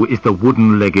 2 is the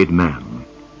wooden-legged man.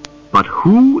 But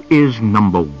who is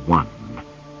number 1?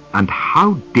 And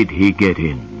how did he get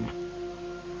in?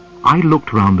 I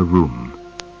looked round the room.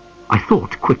 I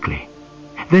thought quickly.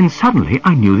 Then suddenly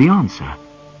I knew the answer.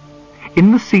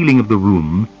 In the ceiling of the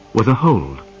room was a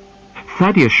hole.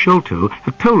 Thaddeus Sholto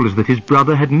had told us that his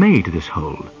brother had made this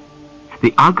hole.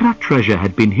 The Agra treasure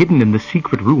had been hidden in the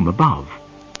secret room above.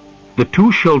 The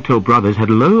 2 Sholto brothers had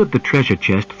lowered the treasure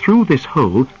chest through this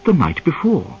hole the night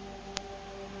before.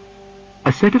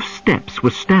 A set of steps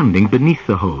was standing beneath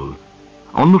the hole.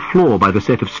 On the floor by the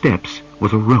set of steps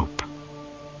was a rope.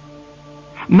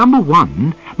 Number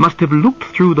 1 must have looked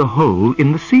through the hole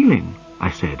in the ceiling,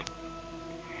 I said.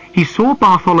 He saw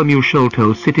Bartholomew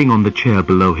Sholto sitting on the chair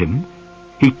below him.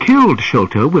 He killed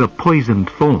Sholto with a poisoned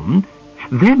thorn.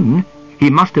 Then he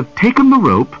must have taken the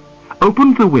rope,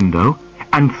 opened the window,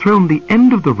 and thrown the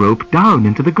end of the rope down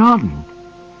into the garden.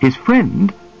 His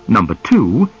friend, number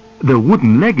 2, the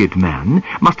wooden-legged man,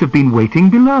 must have been waiting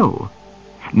below.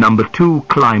 Number 2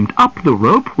 climbed up the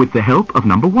rope with the help of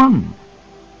number 1.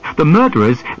 The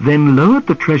murderers then lowered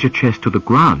the treasure chest to the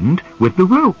ground with the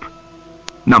rope.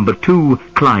 Number 2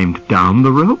 climbed down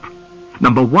the rope.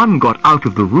 Number 1 got out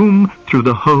of the room through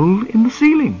the hole in the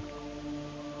ceiling.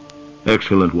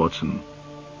 Excellent, Watson,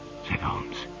 said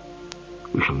Holmes.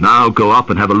 We shall now go up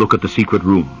and have a look at the secret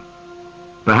room.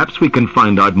 Perhaps we can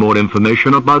find out more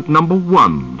information about number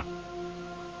 1.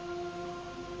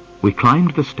 We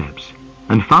climbed the steps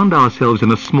and found ourselves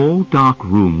in a small dark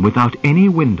room without any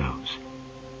windows.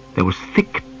 There was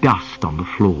thick dust on the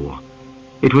floor.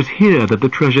 It was here that the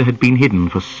treasure had been hidden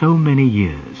for so many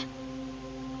years.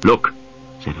 Look,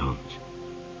 said Holmes.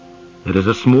 There is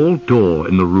a small door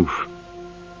in the roof.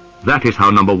 That is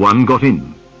how number 1 got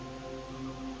in.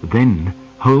 Then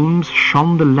Holmes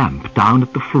shone the lamp down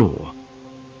at the floor.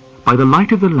 By the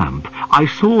light of the lamp, I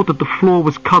saw that the floor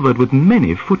was covered with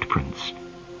many footprints.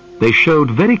 They showed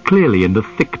very clearly in the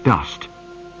thick dust.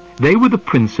 They were the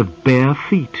prints of bare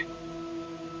feet.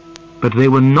 But they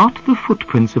were not the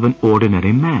footprints of an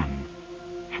ordinary man.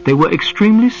 They were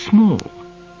extremely small.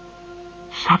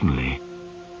 Suddenly,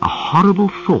 a horrible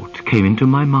thought came into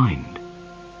my mind.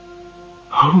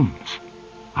 "Holmes,"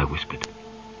 I whispered,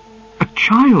 "a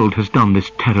child has done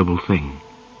this terrible thing."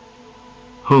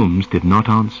 Holmes did not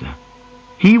answer.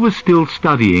 He was still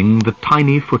studying the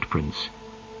tiny footprints.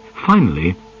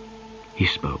 Finally, he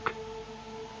spoke.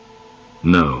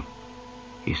 "No,"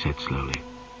 he said slowly.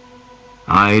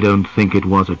 "I don't think it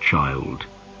was a child.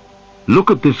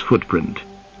 Look at this footprint.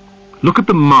 Look at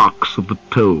the marks of the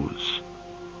toes.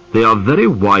 They are very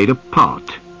wide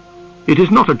apart. It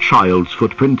is not a child's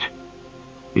footprint.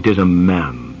 It is a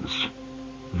man's.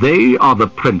 They are the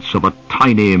prints of a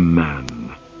tiny man."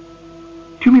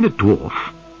 "Do you mean a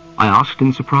dwarf?" I asked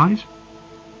in surprise.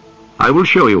 "I will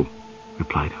show you,"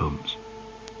 replied Holmes.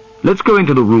 "Let's go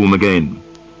into the room again.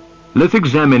 Let's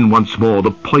examine once more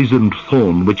the poisoned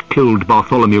thorn which killed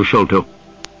Bartholomew Sholto."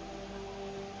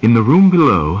 In the room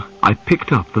below, I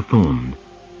picked up the thorn.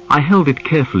 I held it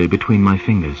carefully between my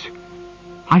fingers.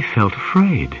 I felt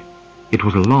afraid. It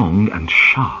was long and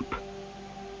sharp.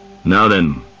 "Now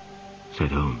then,"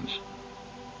 said Holmes,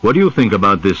 "what do you think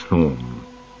about this thorn?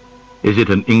 Is it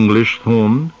an English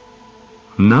thorn?"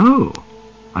 "No,"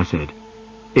 I said.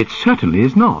 "It certainly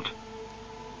is not."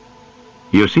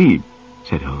 "You see,"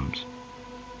 said Holmes,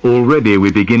 "already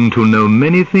we begin to know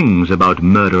many things about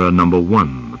murderer number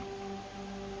 1.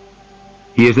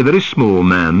 He is a very small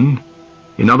man,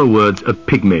 in other words, a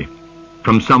pygmy,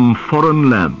 from some foreign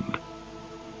land.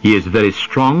 He is very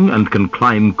strong and can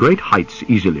climb great heights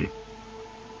easily.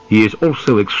 He is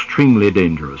also extremely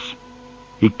dangerous.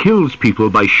 He kills people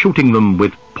by shooting them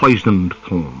with poisoned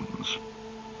thorns."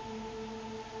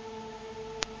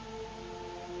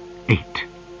 8.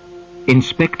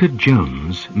 Inspector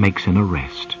Jones makes an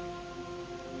arrest.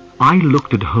 I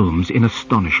looked at Holmes in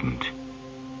astonishment.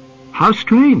 "How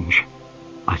strange,"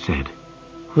 I said.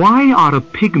 "Why are a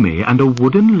pygmy and a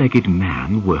wooden-legged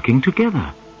man working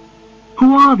together?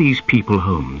 Who are these people,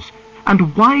 Holmes,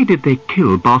 and why did they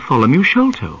kill Bartholomew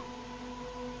Sholto?"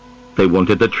 "They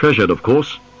wanted the treasure, of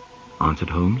course," answered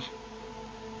Holmes.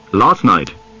 Last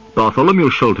night, Bartholomew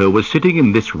Sholto was sitting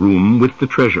in this room with the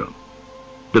treasure.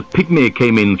 The pygmy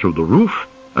came in through the roof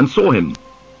and saw him.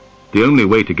 The only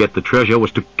way to get the treasure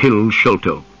was to kill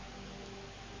Sholto.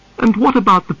 And what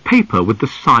about the paper with the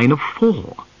sign of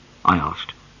 4? I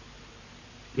asked.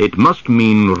 It must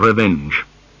mean revenge,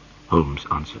 Holmes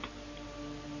answered.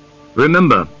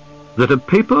 Remember that a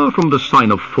paper from the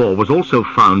sign of 4 was also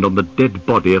found on the dead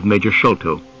body of Major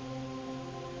Sholto.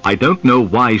 I don't know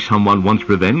why someone wants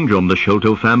revenge on the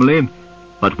Sholto family,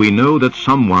 but we know that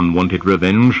someone wanted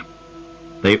revenge.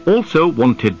 They also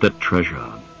wanted the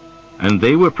treasure, and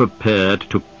they were prepared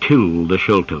to kill the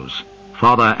Sholtos,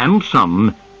 father and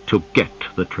son, to get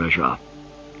the treasure.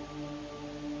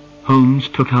 Holmes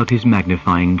took out his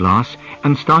magnifying glass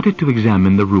and started to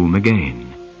examine the room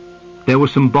again. There were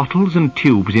some bottles and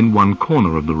tubes in one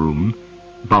corner of the room.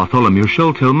 Bartholomew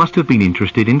Sholto must have been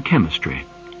interested in chemistry.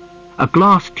 A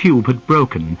glass tube had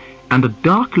broken, and a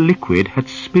dark liquid had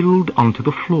spilled onto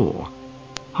the floor.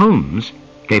 Holmes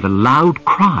gave a loud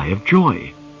cry of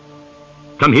joy.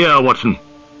 "Come here, Watson,"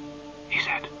 he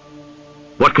said.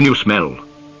 "What can you smell?"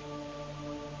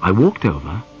 I walked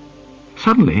over.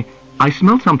 Suddenly, I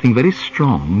smelled something very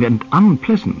strong and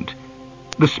unpleasant.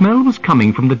 The smell was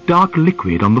coming from the dark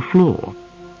liquid on the floor.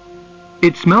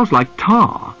 "It smells like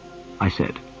tar," I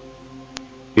said.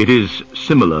 "It is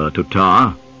similar to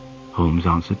tar," Holmes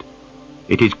answered.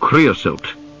 "It is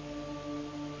creosote."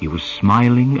 He was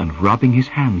smiling and rubbing his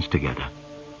hands together.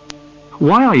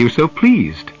 "Why are you so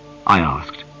pleased?" I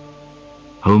asked.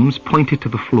 Holmes pointed to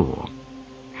the floor.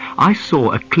 I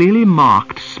saw a clearly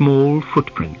marked small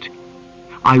footprint.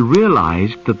 I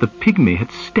realized that the pygmy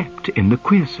had stepped in the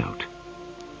creosote.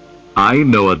 "I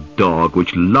know a dog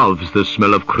which loves the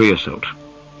smell of creosote.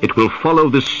 It will follow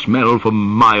this smell for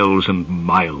miles and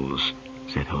miles,"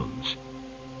 said Holmes.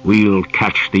 "We'll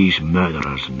catch these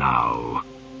murderers now."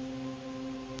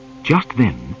 Just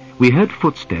then, we heard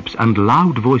footsteps and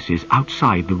loud voices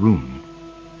outside the room.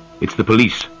 "It's the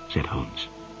police," said Holmes.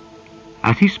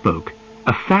 As he spoke,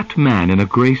 a fat man in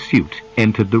a grey suit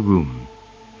entered the room.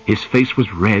 His face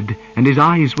was red and his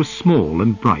eyes were small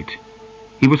and bright.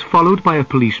 He was followed by a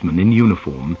policeman in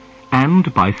uniform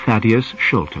and by Thaddeus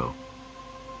Sholto.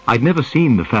 I'd never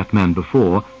seen the fat man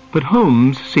before, but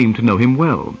Holmes seemed to know him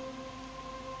well.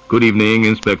 "Good evening,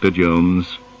 Inspector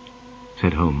Jones,"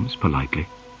 said Holmes politely.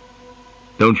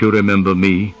 "Don't you remember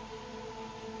me?"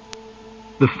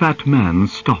 The fat man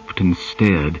stopped and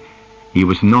stared. He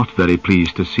was not very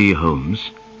pleased to see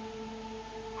Holmes.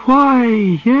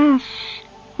 "Why, yes,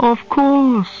 of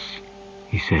course,"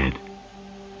 he said.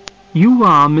 "You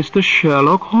are Mr.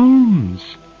 Sherlock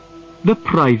Holmes, the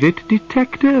private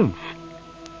detective.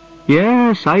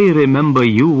 Yes, I remember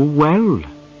you well.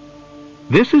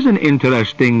 This is an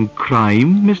interesting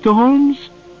crime, Mr. Holmes.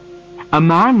 A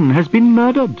man has been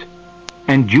murdered,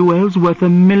 and jewels worth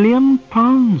 £1 million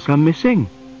are missing.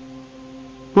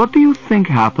 What do you think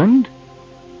happened?"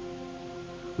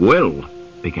 "Well,"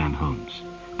 began Holmes,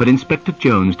 but Inspector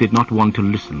Jones did not want to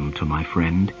listen to my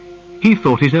friend. He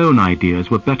thought his own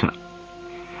ideas were better.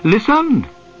 "Listen,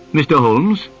 Mr.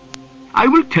 Holmes, I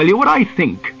will tell you what I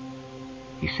think,"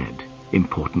 he said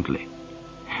importantly.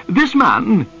 "This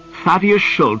man, Thaddeus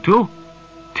Sholto,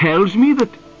 tells me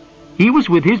that he was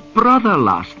with his brother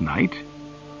last night.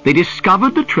 They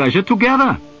discovered the treasure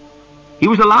together. He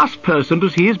was the last person to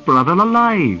see his brother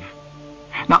alive.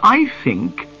 Now, I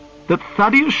think that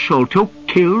Thaddeus Sholto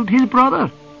killed his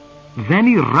brother. Then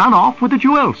he ran off with the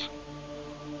jewels."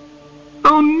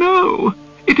 "Oh, no,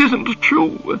 it isn't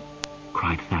true,"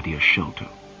 cried Thaddeus Sholto.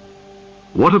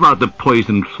 "What about the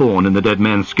poisoned thorn in the dead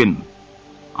man's skin?"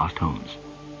 asked Holmes.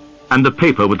 "And the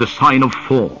paper with the sign of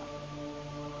 4?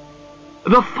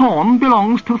 "The thorn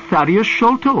belongs to Thaddeus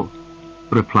Sholto,"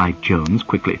 replied Jones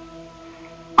quickly.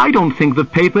 "I don't think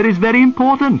the paper is very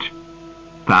important.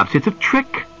 Perhaps it's a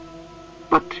trick.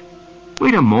 But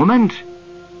wait a moment.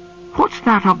 What's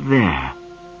that up there?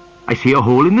 I see a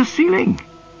hole in the ceiling.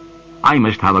 I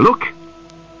must have a look."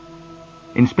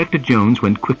 Inspector Jones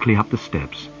went quickly up the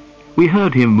steps. We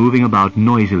heard him moving about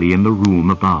noisily in the room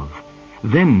above.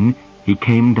 Then he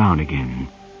came down again.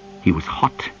 He was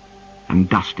hot and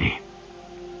dusty.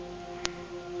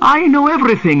 "I know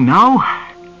everything now,"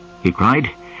 he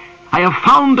cried. "I have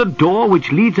found a door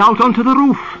which leads out onto the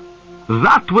roof.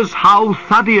 That was how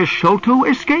Thaddeus Sholto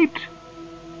escaped."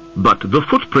 "But the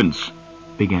footprints,"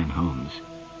 began Holmes.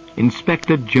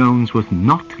 Inspector Jones was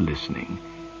not listening.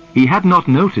 He had not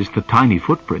noticed the tiny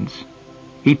footprints.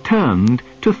 He turned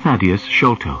to Thaddeus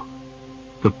Sholto.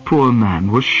 The poor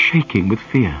man was shaking with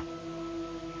fear.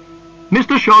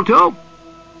 "Mr. Sholto,"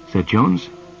 said Jones,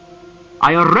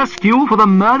 "I arrest you for the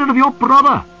murder of your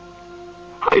brother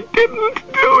I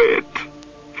didn't do it,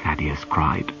 Thaddeus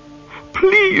cried.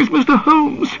 Please, Mr.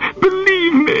 Holmes,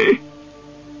 believe me.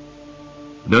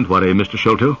 Don't worry, Mr.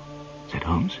 Sholto, said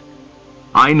Holmes.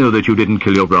 I know that you didn't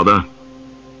kill your brother.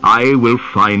 I will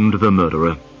find the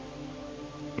murderer.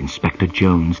 Inspector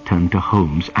Jones turned to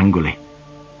Holmes angrily.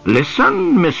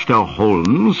 Listen, Mr.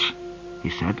 Holmes, he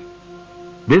said.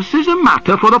 This is a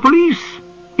matter for the police.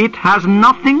 It has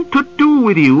nothing to do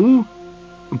with you.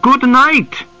 Good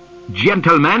night,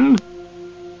 gentlemen.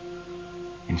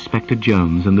 Inspector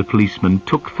Jones and the policeman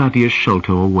took Thaddeus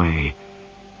Sholto away.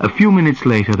 A few minutes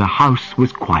later, the house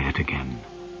was quiet again.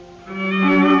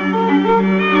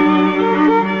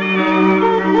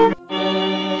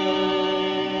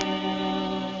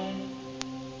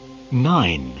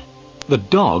 "9. The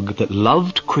Dog That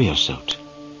Loved Creosote."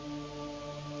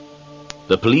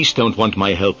 "The police don't want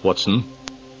my help, Watson,"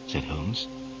 said Holmes,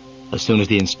 as soon as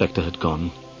the inspector had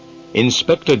gone.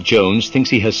 "Inspector Jones thinks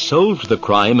he has solved the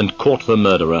crime and caught the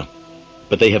murderer,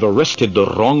 but they have arrested the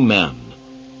wrong man."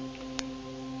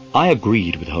 I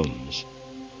agreed with Holmes.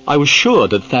 I was sure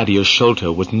that Thaddeus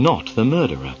Sholto was not the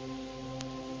murderer.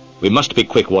 "We must be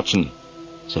quick, Watson,"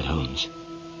 said Holmes.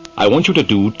 "I want you to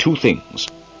do 2 things.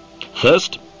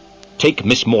 First, take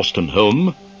Miss Morstan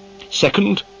home.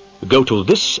 Second, go to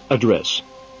this address,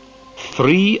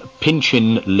 3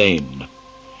 Pinchin Lane.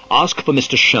 Ask for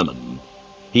Mr. Sherman.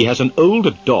 He has an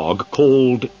old dog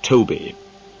called Toby.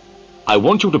 I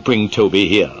want you to bring Toby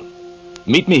here.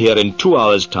 Meet me here in 2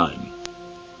 hours' time."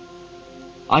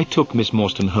 I took Miss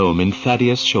Morstan home in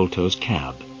Thaddeus Sholto's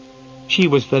cab. She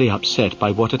was very upset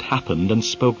by what had happened and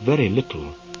spoke very little.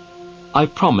 I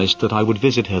promised that I would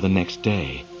visit her the next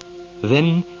day.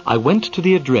 Then I went to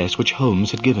the address which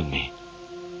Holmes had given me.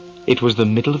 It was the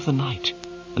middle of the night,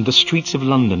 and the streets of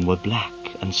London were black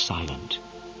and silent.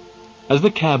 As the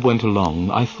cab went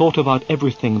along, I thought about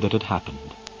everything that had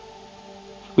happened.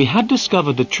 We had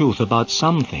discovered the truth about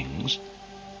some things.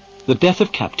 The death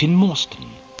of Captain Morstan,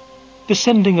 the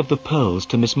sending of the pearls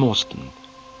to Miss Morstan,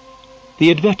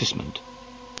 the advertisement,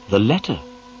 the letter.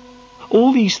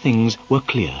 All these things were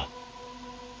clear.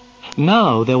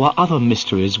 Now there were other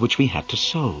mysteries which we had to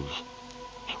solve.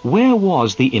 Where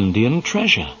was the Indian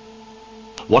treasure?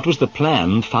 What was the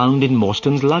plan found in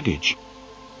Morstan's luggage?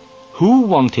 Who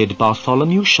wanted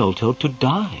Bartholomew Sholto to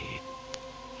die?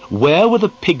 Where were the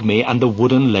pygmy and the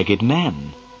wooden-legged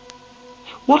man?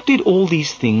 What did all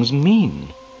these things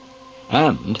mean?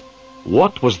 And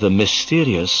what was the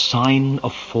mysterious sign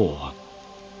of 4?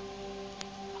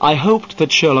 I hoped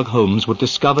that Sherlock Holmes would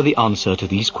discover the answer to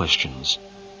these questions.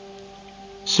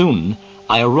 Soon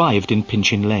I arrived in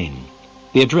Pinchin Lane,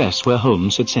 the address where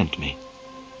Holmes had sent me.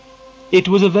 It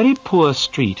was a very poor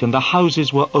street, and the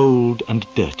houses were old and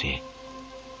dirty.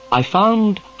 I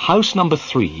found house number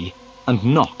 3 and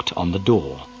knocked on the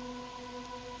door.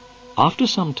 After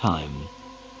some time,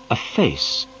 a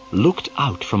face looked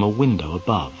out from a window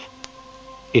above.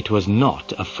 It was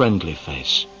not a friendly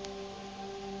face.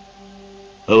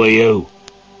 "Who are you?"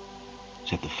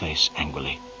 said the face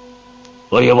angrily.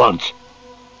 "What do you want?"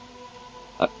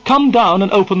 "Come down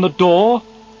and open the door,"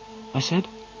 I said.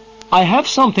 "I have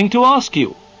something to ask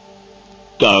you."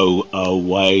 "Go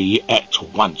away at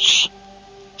once,"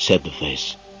 said the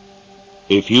face.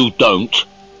 "If you don't,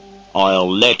 I'll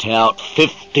let out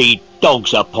 50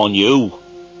 dogs upon you."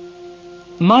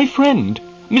 "My friend,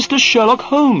 Mr. Sherlock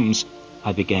Holmes,"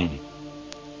 I began.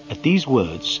 At these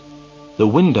words, the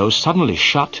window suddenly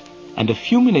shut, and a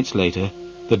few minutes later,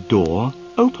 the door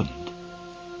opened.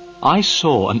 I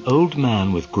saw an old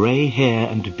man with grey hair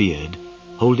and beard,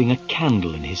 holding a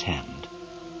candle in his hand.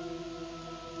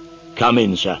 "Come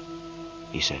in, sir,"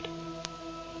 he said.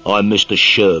 "I'm Mr.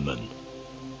 Sherman.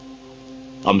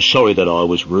 I'm sorry that I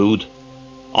was rude.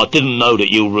 I didn't know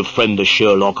that you were a friend of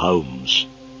Sherlock Holmes."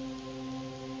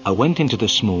 I went into the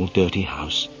small, dirty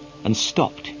house and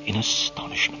stopped in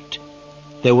astonishment.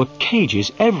 There were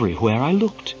cages everywhere I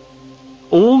looked.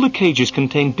 All the cages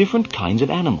contained different kinds of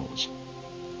animals.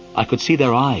 I could see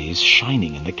their eyes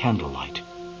shining in the candlelight.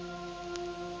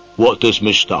 "What does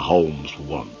Mr. Holmes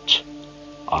want?"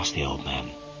 asked the old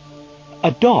man.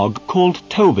 "A dog called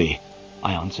Toby,"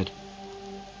 I answered.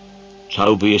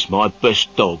 "Toby is my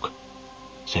best dog,"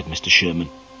 said Mr. Sherman.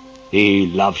 "He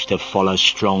loves to follow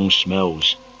strong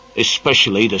smells,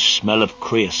 especially the smell of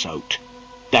creosote.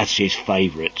 That's his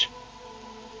favourite."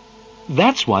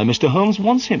 "That's why Mr. Holmes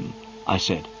wants him," I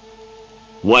said.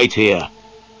 "Wait here.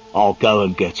 I'll go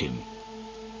and get him."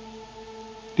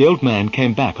 The old man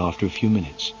came back after a few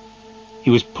minutes. He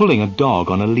was pulling a dog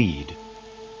on a lead.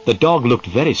 The dog looked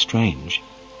very strange.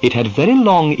 It had very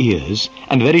long ears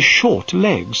and very short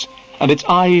legs, and its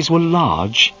eyes were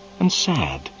large and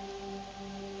sad.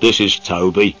 "This is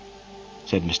Toby,"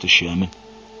 said Mr. Sherman.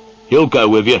 "He'll go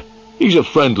with you. He's a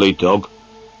friendly dog."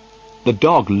 The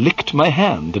dog licked my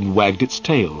hand and wagged its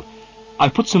tail. I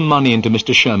put some money into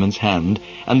Mr. Sherman's hand,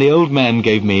 and the old man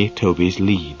gave me Toby's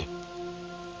lead.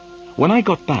 When I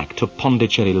got back to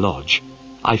Pondicherry Lodge,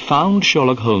 I found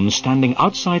Sherlock Holmes standing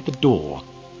outside the door.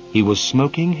 He was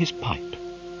smoking his pipe.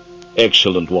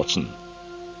 "Excellent, Watson,"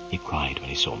 he cried when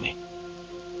he saw me.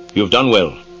 "You've done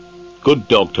well. Good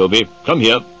dog, Toby. Come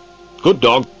here. Good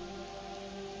dog."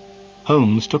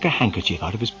 Holmes took a handkerchief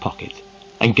out of his pocket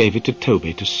and gave it to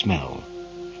Toby to smell.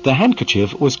 The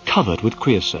handkerchief was covered with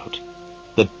creosote.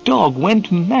 The dog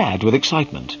went mad with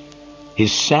excitement.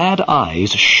 His sad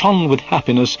eyes shone with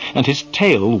happiness and his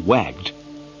tail wagged.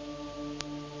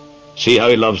 "See how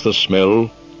he loves the smell,"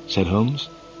 said Holmes.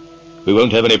 "We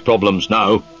won't have any problems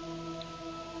now."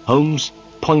 Holmes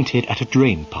pointed at a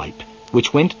drain pipe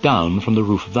which went down from the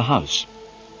roof of the house.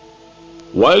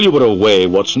 "While you were away,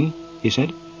 Watson," he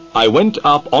said, "I went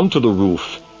up onto the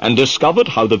roof and discovered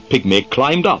how the pygmy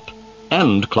climbed up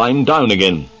and climbed down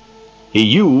again. He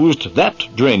used that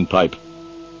drain pipe."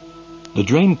 The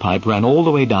drain pipe ran all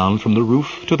the way down from the roof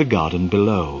to the garden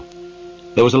below.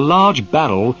 There was a large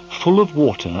barrel full of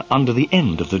water under the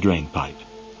end of the drain pipe.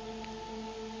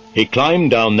 "He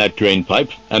climbed down that drain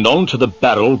pipe and onto the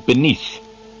barrel beneath,"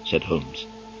 said Holmes.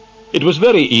 "It was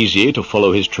very easy to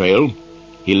follow his trail.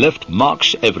 He left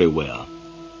marks everywhere.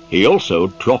 He also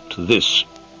dropped this."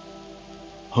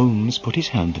 Holmes put his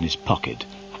hand in his pocket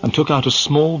and took out a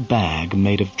small bag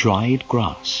made of dried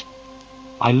grass.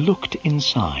 I looked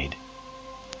inside.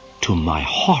 To my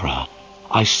horror,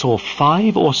 I saw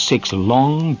 5 or 6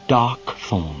 long, dark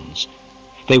thorns.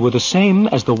 They were the same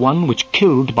as the one which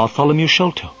killed Bartholomew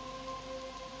Sholto.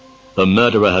 "The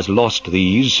murderer has lost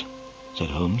these," said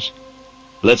Holmes.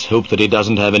 "Let's hope that he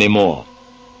doesn't have any more.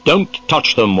 Don't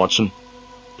touch them, Watson.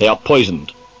 They are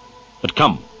poisoned. But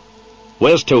come,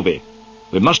 where's Toby?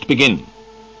 We must begin."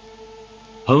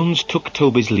 Holmes took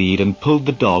Toby's lead and pulled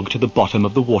the dog to the bottom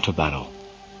of the water barrel.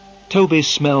 Toby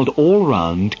smelled all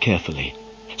round carefully.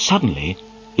 Suddenly,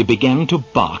 he began to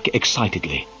bark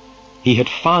excitedly. He had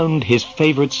found his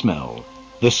favorite smell,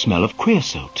 the smell of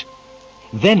creosote.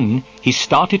 Then he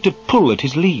started to pull at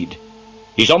his lead.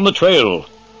 "He's on the trail,"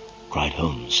 cried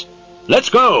Holmes. "Let's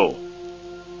go!"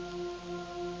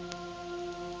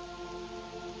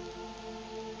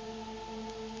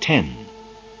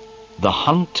 The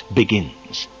hunt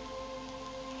begins.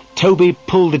 Toby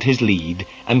pulled at his lead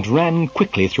and ran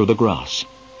quickly through the grass.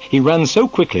 He ran so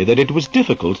quickly that it was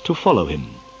difficult to follow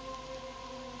him.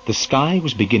 The sky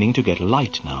was beginning to get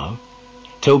light now.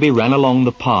 Toby ran along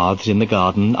the paths in the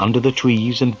garden under the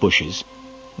trees and bushes.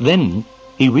 Then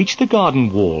he reached the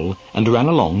garden wall and ran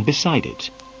along beside it.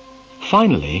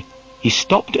 Finally, he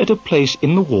stopped at a place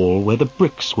in the wall where the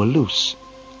bricks were loose.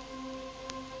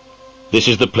 "This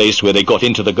is the place where they got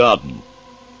into the garden,"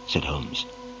 said Holmes.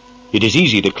 "It is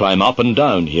easy to climb up and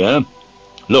down here.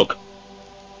 Look,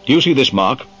 do you see this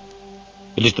mark?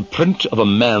 It is the print of a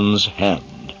man's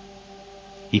hand."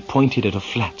 He pointed at a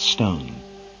flat stone.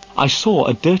 I saw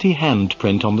a dirty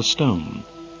handprint on the stone.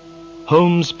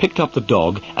 Holmes picked up the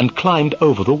dog and climbed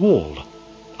over the wall.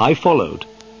 I followed.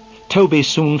 Toby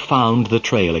soon found the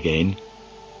trail again.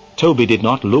 Toby did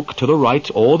not look to the right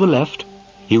or the left.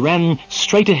 He ran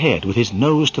straight ahead with his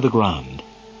nose to the ground.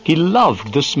 He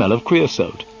loved the smell of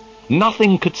creosote.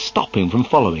 Nothing could stop him from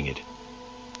following it.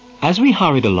 As we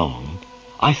hurried along,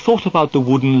 I thought about the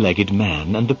wooden-legged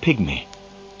man and the pygmy.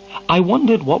 I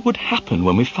wondered what would happen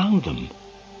when we found them.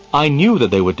 I knew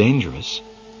that they were dangerous.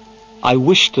 I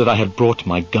wished that I had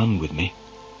brought my gun with me.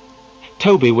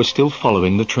 Toby was still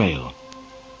following the trail.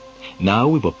 Now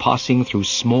we were passing through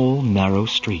small, narrow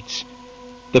streets.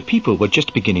 The people were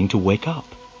just beginning to wake up.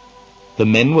 The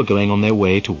men were going on their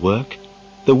way to work.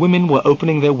 The women were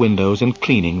opening their windows and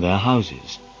cleaning their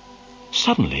houses.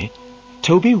 Suddenly,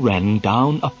 Toby ran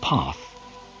down a path.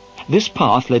 This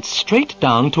path led straight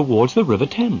down towards the River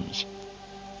Thames.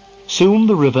 Soon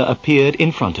the river appeared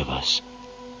in front of us.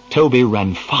 Toby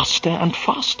ran faster and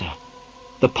faster.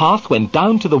 The path went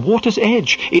down to the water's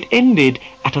edge. It ended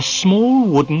at a small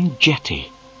wooden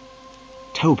jetty.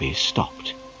 Toby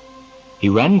stopped. He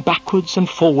ran backwards and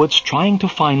forwards trying to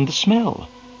find the smell.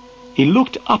 He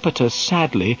looked up at us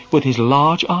sadly with his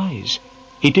large eyes.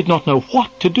 He did not know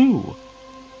what to do.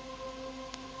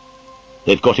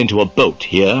 "They've got into a boat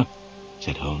here,"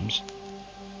 said Holmes.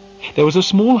 There was a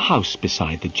small house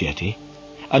beside the jetty.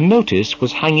 A notice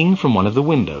was hanging from one of the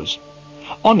windows.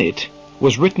 On it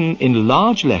was written in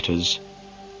large letters,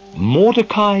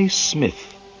 "Mordecai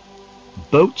Smith,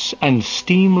 boats and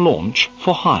steam launch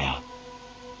for hire."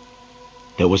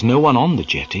 There was no one on the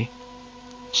jetty.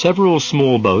 Several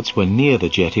small boats were near the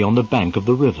jetty on the bank of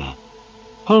the river.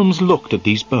 Holmes looked at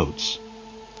these boats.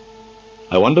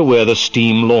 "I wonder where the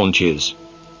steam launch is,"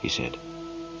 he said.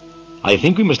 "I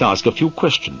think we must ask a few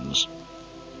questions."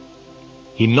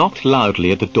 He knocked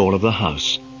loudly at the door of the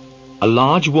house. A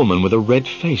large woman with a red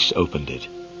face opened it.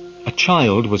 A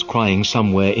child was crying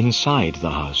somewhere inside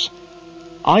the house.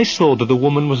 I saw that the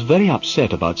woman was very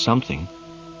upset about something.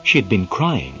 She had been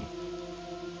crying.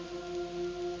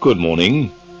 "Good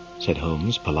morning," said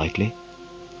Holmes politely.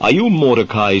 "Are you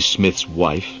Mordecai Smith's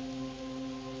wife?"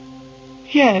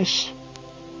 "Yes,"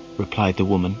 replied the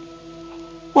woman.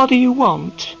 "What do you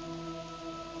want?"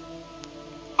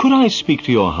 "Could I speak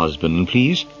to your husband,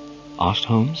 please?" asked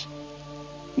Holmes.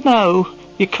 "No,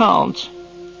 you can't.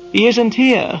 He isn't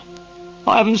here.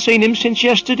 I haven't seen him since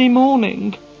yesterday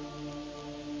morning."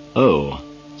 "Oh,"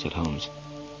 said Holmes.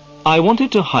 "I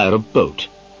wanted to hire a boat."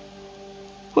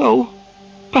 "Well,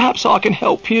 perhaps I can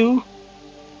help you,"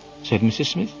 said Mrs.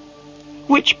 Smith.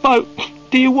 "Which boat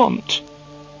do you want?"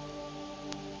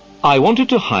 "I wanted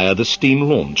to hire the steam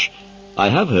launch. I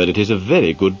have heard it is a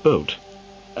very good boat.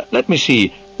 Let me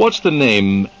see, what's the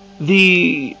name?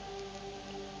 The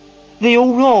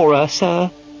Aurora, sir,"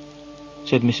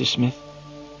 said Mrs. Smith.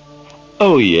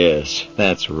 Oh, yes,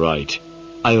 that's right.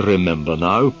 I remember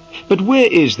now. But where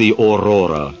is the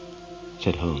Aurora?"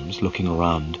 said Holmes, looking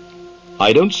around.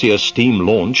 "I don't see a steam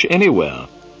launch anywhere."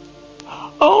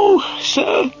 "Oh,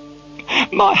 sir,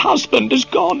 my husband has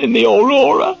gone in the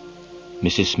Aurora,"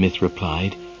 Mrs. Smith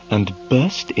replied, and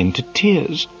burst into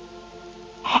tears.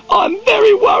 "I'm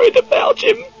very worried about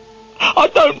him. I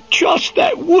don't trust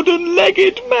that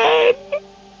wooden-legged man."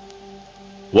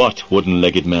 "What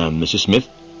wooden-legged man, Mrs. Smith?"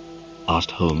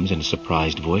 asked Holmes in a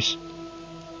surprised voice.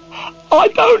 "I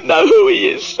don't know who he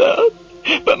is, sir,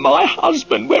 but my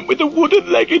husband went with the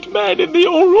wooden-legged man in the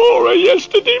Aurora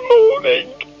yesterday morning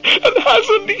and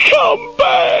hasn't come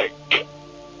back."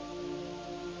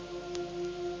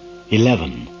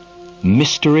 11.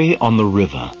 Mystery on the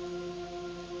River.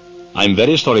 "I'm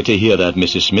very sorry to hear that,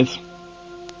 Mrs. Smith,"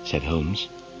 said Holmes.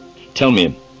 "Tell me,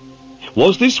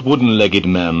 was this wooden-legged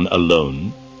man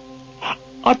alone?"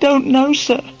 "I don't know,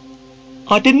 sir.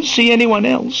 I didn't see anyone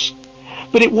else,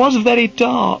 but it was very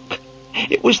dark.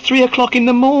 It was 3 o'clock in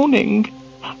the morning.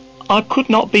 I could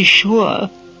not be sure."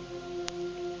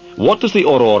 "What does the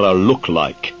Aurora look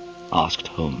like?" asked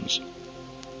Holmes.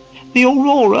 "The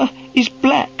Aurora is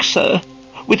black, sir,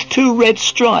 with 2 red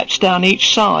stripes down each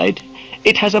side.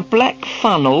 It has a black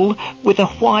funnel with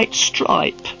a white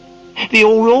stripe. The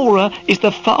Aurora is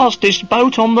the fastest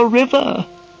boat on the river,"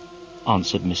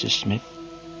 answered Mrs. Smith.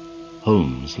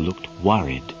 Holmes looked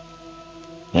worried.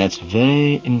 "That's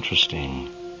very interesting,"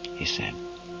 he said.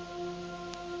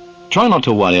 "Try not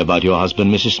to worry about your husband,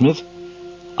 Mrs. Smith.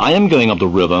 I am going up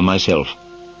the river myself.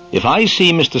 If I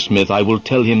see Mr. Smith, I will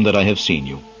tell him that I have seen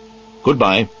you.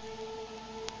 Goodbye."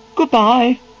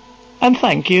 "Goodbye, and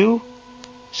thank you,"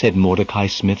 said Mordecai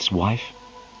Smith's wife.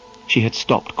 She had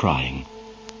stopped crying.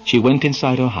 She went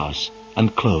inside her house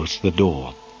and closed the door.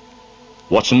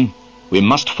 "Watson, we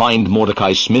must find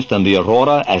Mordecai Smith and the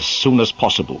Aurora as soon as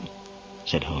possible,"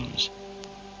 said Holmes.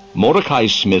 "Mordecai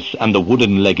Smith and the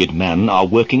wooden-legged man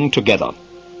are working together.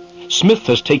 Smith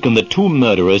has taken the 2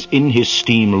 murderers in his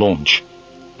steam launch.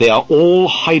 They are all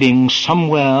hiding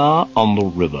somewhere on the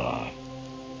river."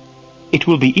 "It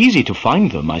will be easy to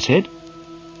find them," I said.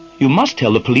 "You must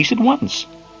tell the police at once."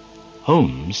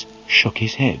 Holmes shook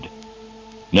his head.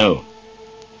 "No,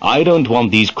 I don't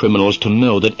want these criminals to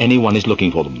know that anyone is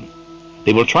looking for them.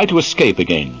 They will try to escape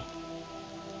again.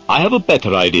 I have a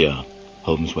better idea,"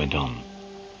 Holmes went on.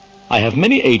 "I have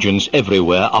many agents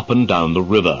everywhere up and down the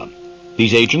river.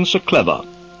 These agents are clever.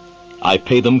 I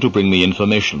pay them to bring me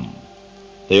information.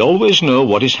 They always know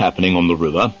what is happening on the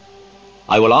river.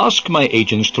 I will ask my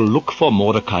agents to look for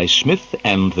Mordecai Smith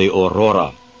and the Aurora.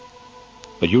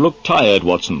 But you look tired,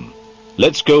 Watson.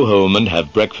 Let's go home and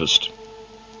have breakfast."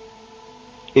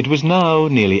 It was now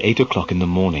nearly 8 o'clock in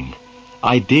the morning.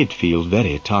 I did feel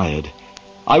very tired.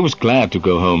 I was glad to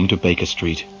go home to Baker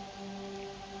Street.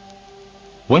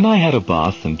 When I had a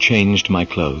bath and changed my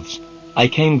clothes,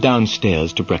 I came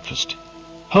downstairs to breakfast.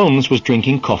 Holmes was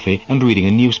drinking coffee and reading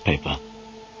a newspaper.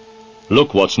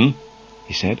 "Look, Watson,"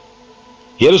 he said.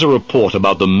 "Here is a report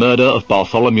about the murder of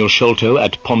Bartholomew Sholto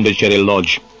at Pondicherry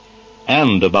Lodge,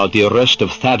 and about the arrest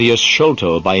of Thaddeus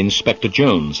Sholto by Inspector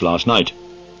Jones last night."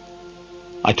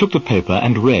 I took the paper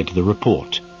and read the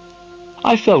report.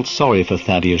 I felt sorry for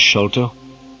Thaddeus Sholto.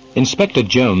 Inspector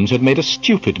Jones had made a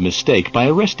stupid mistake by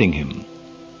arresting him.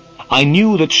 I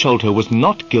knew that Sholto was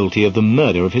not guilty of the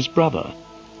murder of his brother.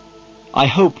 I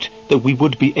hoped that we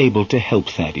would be able to help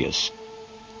Thaddeus.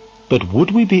 But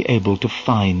would we be able to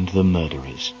find the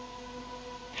murderers?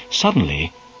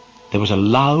 Suddenly, there was a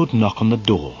loud knock on the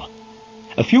door.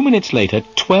 A few minutes later,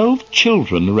 12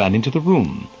 children ran into the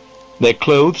room. Their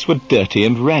clothes were dirty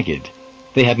and ragged.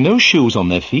 They had no shoes on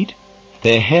their feet.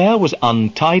 Their hair was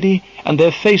untidy, and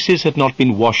their faces had not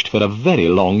been washed for a very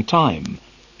long time.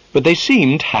 But they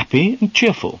seemed happy and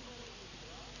cheerful.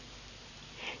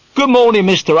 "Good morning,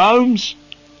 Mr. Holmes,"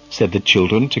 said the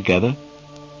children together.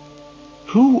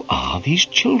 "Who are these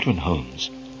children, Holmes?"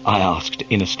 I asked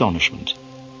in astonishment.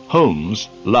 Holmes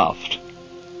laughed.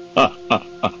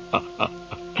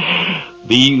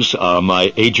 "These are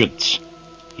my agents,"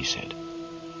 he said.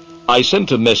 "I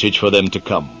sent a message for them to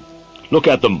come. Look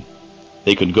at them.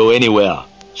 They can go anywhere,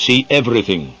 see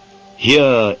everything,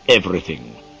 hear everything.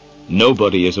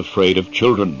 Nobody is afraid of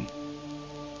children."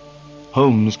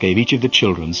 Holmes gave each of the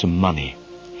children some money.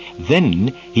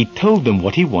 Then he told them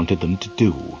what he wanted them to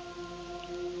do.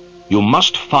 "You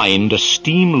must find a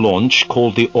steam launch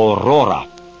called the Aurora,"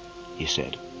 he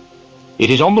said. "It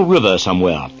is on the river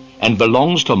somewhere and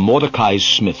belongs to Mordecai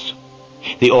Smith.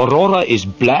 The Aurora is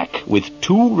black with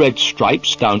 2 red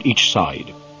stripes down each side.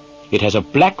 It has a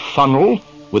black funnel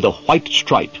with a white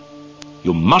stripe.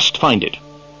 You must find it.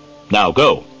 Now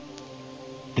go."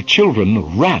 The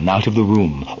children ran out of the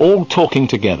room, all talking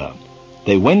together.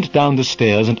 They went down the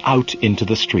stairs and out into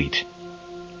the street.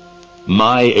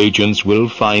 "My agents will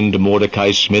find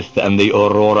Mordecai Smith and the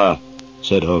Aurora,"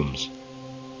 said Holmes.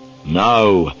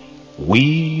 "Now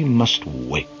we must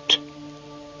wait."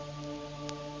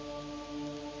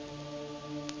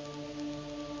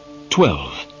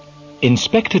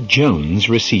 Inspector Jones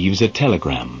receives a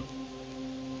telegram.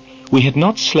 We had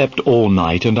not slept all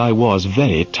night, and I was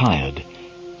very tired.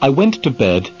 I went to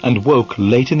bed and woke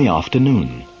late in the afternoon.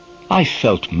 I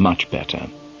felt much better.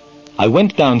 I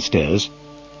went downstairs.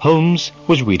 Holmes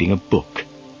was reading a book.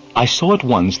 I saw at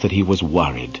once that he was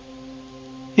worried.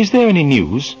 "Is there any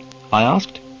news?" I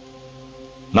asked.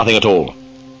 "Nothing at all.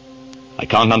 I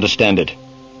can't understand it.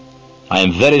 I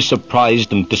am very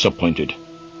surprised and disappointed.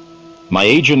 My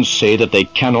agents say that they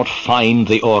cannot find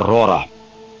the Aurora."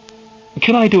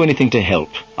 "Can I do anything to help?"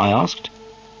 I asked.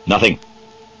 "Nothing."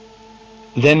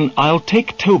 "Then I'll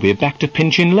take Toby back to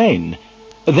Pinchin Lane.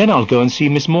 Then I'll go and see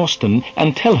Miss Morstan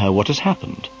and tell her what has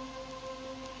happened."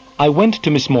 I went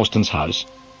to Miss Morstan's house.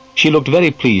 She looked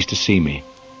very pleased to see me.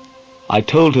 I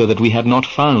told her that we had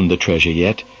not found the treasure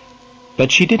yet,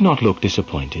 but she did not look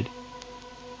disappointed.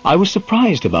 I was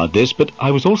surprised about this, but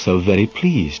I was also very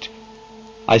pleased.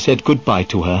 I said goodbye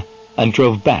to her and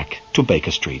drove back to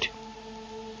Baker Street.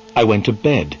 I went to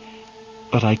bed,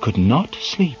 but I could not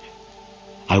sleep.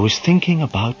 I was thinking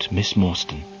about Miss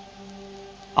Morstan.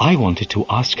 I wanted to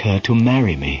ask her to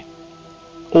marry me.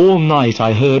 All night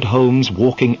I heard Holmes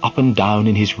walking up and down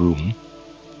in his room.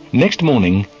 Next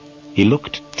morning he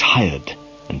looked tired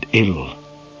and ill.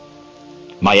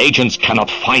 "My agents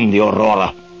cannot find the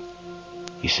Aurora,"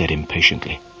 he said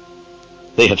impatiently.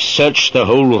 "They have searched the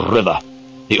whole river.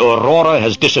 The Aurora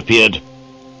has disappeared."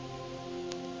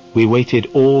 We waited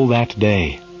all that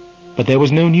day, but there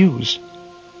was no news.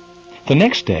 The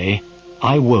next day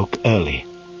I woke early.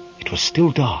 It was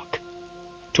still dark.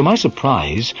 To my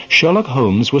surprise, Sherlock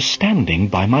Holmes was standing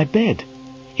by my bed.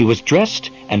 He was dressed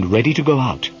and ready to go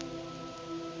out.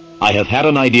 "I have had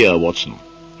an idea, Watson,"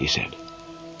 he said.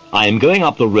 "I am going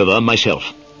up the river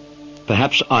myself.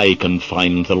 Perhaps I can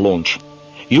find the launch.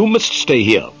 You must stay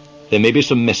here. There may be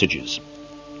some messages."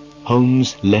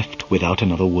 Holmes left without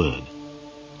another word.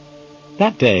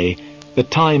 That day, the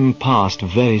time passed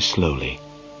very slowly.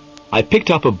 I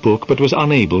picked up a book but was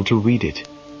unable to read it.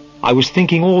 I was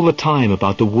thinking all the time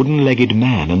about the wooden-legged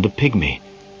man and the pygmy.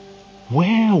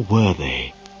 Where were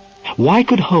they? Why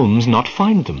could Holmes not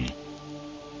find them?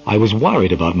 I was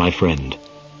worried about my friend.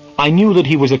 I knew that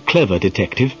he was a clever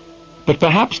detective, but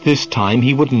perhaps this time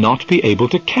he would not be able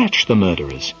to catch the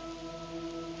murderers.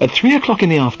 At 3 o'clock in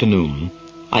the afternoon,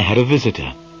 I had a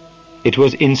visitor. It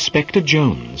was Inspector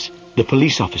Jones, the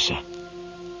police officer.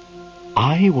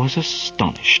 I was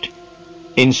astonished.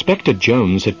 Inspector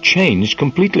Jones had changed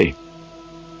completely.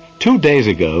 2 days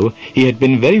ago, he had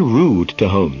been very rude to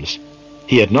Holmes.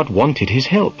 He had not wanted his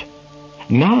help.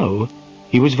 Now,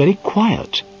 he was very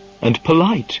quiet and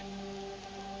polite.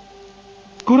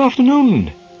 "Good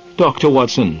afternoon, Dr.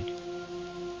 Watson,"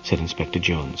 said Inspector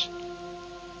Jones.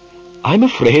 "I'm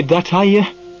afraid that I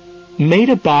made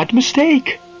a bad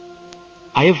mistake.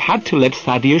 I have had to let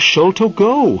Thaddeus Sholto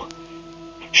go.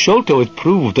 Sholto had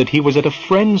proved that he was at a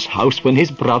friend's house when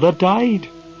his brother died."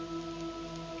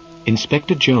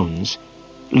 Inspector Jones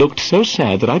looked so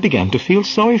sad that I began to feel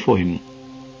sorry for him.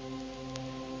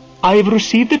 "I've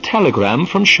received a telegram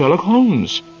from Sherlock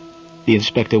Holmes," the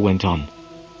inspector went on.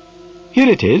 "Here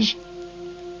it is."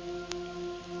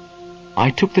 I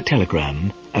took the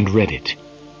telegram and read it.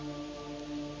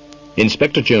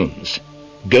 Inspector Jones,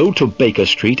 go to Baker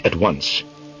Street at once.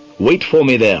 Wait for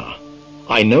me there.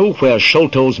 I know where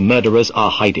Sholto's murderers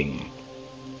are hiding.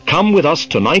 Come with us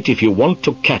tonight if you want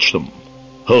to catch them.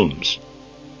 Holmes.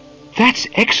 "That's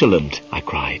excellent," I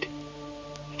cried.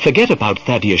 "Forget about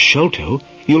Thaddeus Sholto.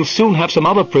 You'll soon have some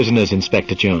other prisoners,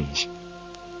 Inspector Jones."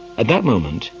 At that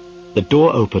moment, the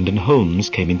door opened and Holmes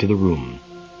came into the room.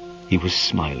 He was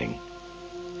smiling.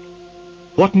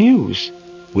 "What news?"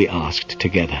 we asked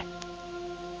together.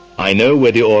 I know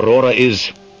where the Aurora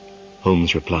is,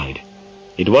 Holmes replied.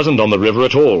 It wasn't on the river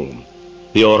at all.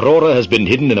 The Aurora has been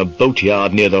hidden in a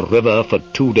boatyard near the river for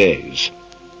 2 days.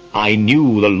 I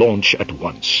knew the launch at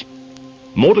once.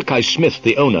 Mordecai Smith,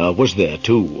 the owner, was there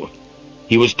too.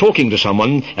 He was talking to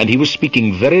someone, and he was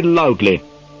speaking very loudly.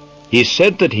 He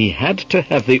said that he had to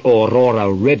have the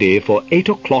Aurora ready for 8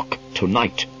 o'clock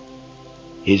tonight.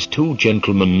 His 2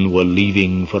 gentlemen were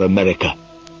leaving for America.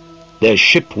 Their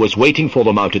ship was waiting for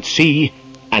them out at sea,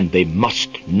 and they must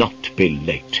not be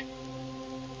late.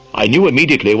 I knew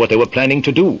immediately what they were planning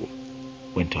to do,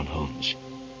 went on Holmes.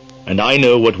 And I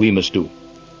know what we must do.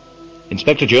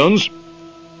 Inspector Jones,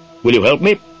 will you help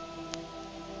me?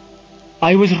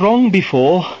 "I was wrong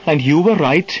before, and you were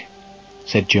right,"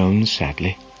 said Jones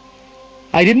sadly.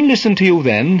 "I didn't listen to you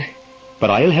then, but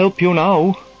I'll help you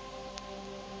now."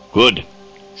 Good,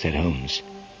 said Holmes.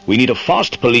 We need a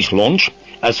fast police launch,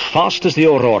 as fast as the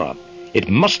Aurora. It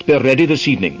must be ready this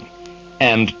evening,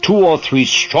 and 2 or 3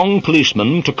 strong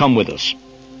policemen to come with us.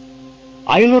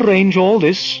 "I'll arrange all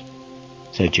this,"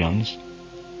 said Jones.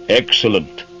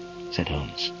 Excellent, said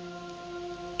Holmes.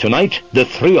 Tonight, the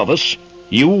 3 of us,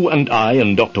 you and I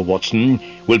and Dr. Watson,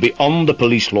 will be on the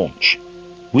police launch.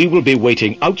 We will be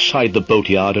waiting outside the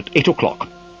boatyard at 8 o'clock.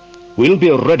 We'll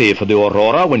be ready for the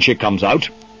Aurora when she comes out.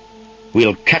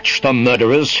 We'll catch the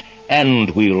murderers, and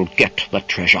we'll get the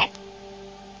treasure.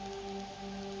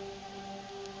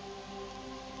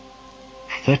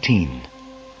 13.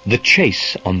 The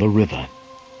Chase on the River.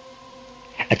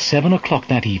 At 7 o'clock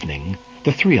that evening,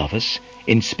 the 3 of us,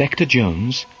 Inspector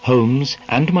Jones, Holmes,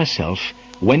 and myself,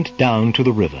 went down to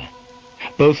the river.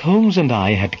 Both Holmes and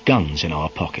I had guns in our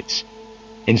pockets.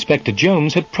 Inspector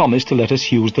Jones had promised to let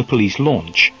us use the police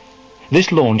launch.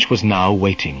 This launch was now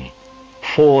waiting.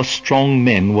 4 strong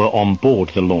men were on board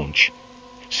the launch.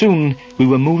 Soon we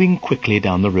were moving quickly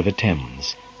down the River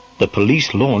Thames. The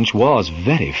police launch was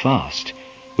very fast.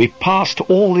 We passed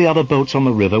all the other boats on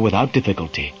the river without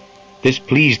difficulty. This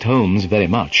pleased Holmes very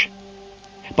much.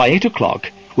 By 8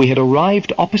 o'clock we had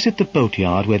arrived opposite the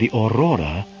boatyard where the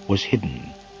Aurora was hidden.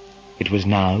 It was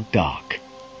now dark.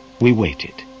 We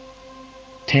waited.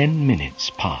 10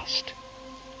 minutes passed.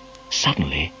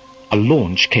 Suddenly a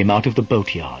launch came out of the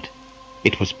boatyard.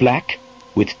 It was black,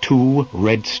 with 2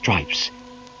 red stripes.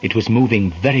 It was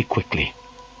moving very quickly.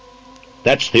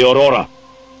 That's the Aurora,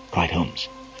 cried Holmes.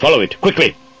 Follow it,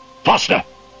 quickly! Faster!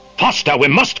 Faster! We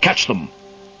must catch them!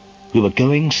 We were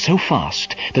going so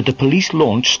fast that the police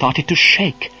launch started to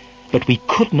shake, but we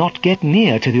could not get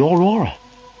near to the Aurora.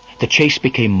 The chase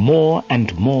became more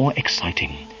and more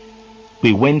exciting.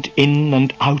 We went in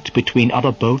and out between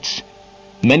other boats.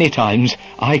 Many times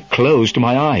I closed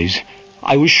my eyes.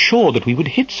 I was sure that we would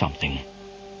hit something.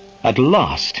 At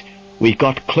last, we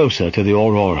got closer to the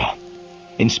Aurora.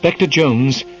 Inspector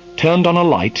Jones turned on a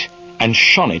light and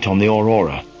shone it on the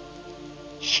Aurora.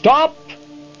 "Stop!"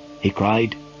 he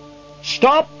cried.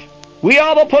 "Stop! We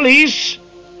are the police!"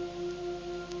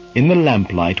 In the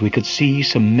lamplight we could see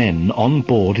some men on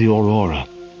board the Aurora.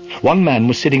 One man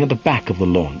was sitting at the back of the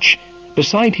launch.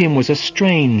 Beside him was a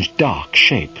strange, dark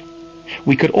shape.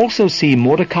 We could also see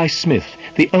Mordecai Smith,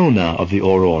 the owner of the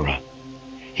Aurora.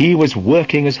 He was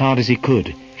working as hard as he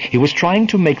could. He was trying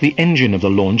to make the engine of the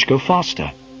launch go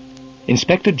faster.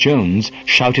 Inspector Jones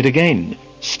shouted again,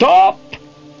 "Stop!"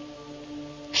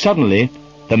 Suddenly,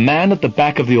 the man at the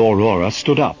back of the Aurora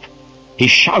stood up. He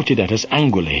shouted at us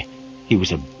angrily. He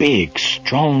was a big,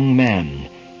 strong man.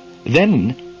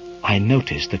 Then I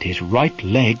noticed that his right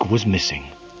leg was missing.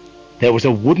 There was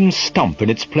a wooden stump in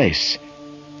its place.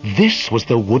 This was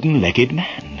the wooden-legged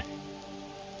man.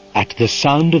 At the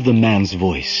sound of the man's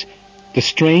voice, the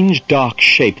strange dark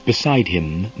shape beside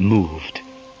him moved.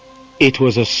 It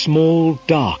was a small,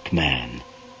 dark man,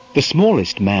 the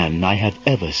smallest man I had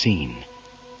ever seen.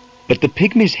 But the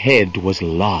pygmy's head was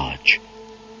large.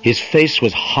 His face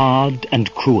was hard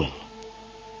and cruel.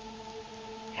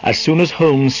 As soon as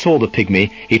Holmes saw the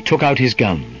pygmy, he took out his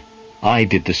gun. I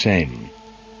did the same.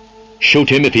 Shoot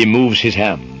him if he moves his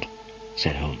hand,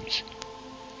 said Holmes.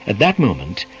 At that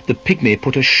moment, the pygmy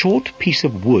put a short piece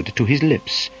of wood to his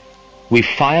lips. We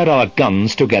fired our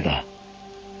guns together.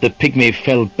 The pygmy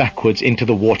fell backwards into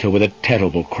the water with a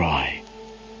terrible cry.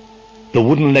 The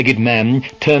wooden-legged man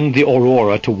turned the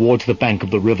Aurora towards the bank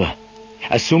of the river.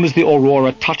 As soon as the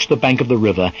Aurora touched the bank of the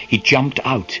river, he jumped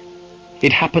out.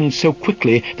 It happened so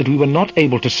quickly that we were not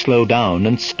able to slow down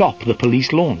and stop the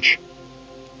police launch.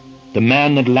 The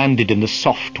man had landed in the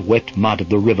soft, wet mud of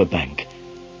the river bank,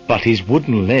 but his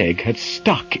wooden leg had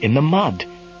stuck in the mud.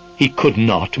 He could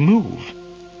not move.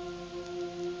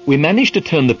 We managed to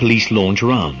turn the police launch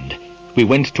round. We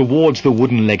went towards the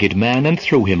wooden-legged man and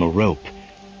threw him a rope.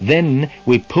 Then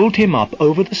we pulled him up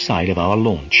over the side of our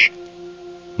launch.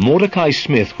 Mordecai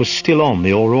Smith was still on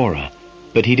the Aurora,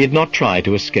 but he did not try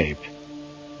to escape.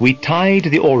 We tied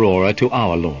the Aurora to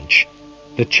our launch.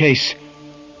 The chase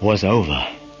was over.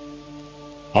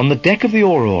 On the deck of the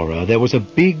Aurora there was a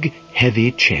big,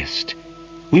 heavy chest.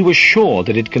 We were sure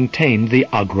that it contained the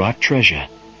Agra treasure.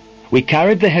 We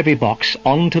carried the heavy box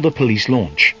onto the police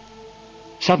launch.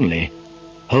 Suddenly,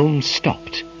 Holmes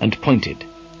stopped and pointed.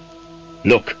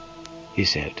 Look, he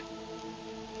said.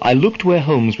 I looked where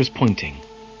Holmes was pointing.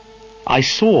 I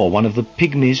saw one of the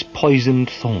pygmy's poisoned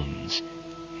thorns.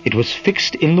 It was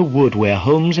fixed in the wood where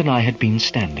Holmes and I had been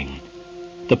standing.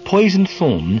 The poisoned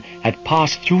thorn had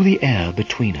passed through the air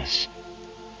between us.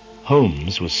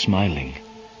 Holmes was smiling,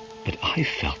 but I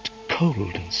felt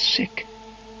cold and sick.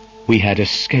 We had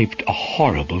escaped a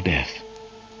horrible death.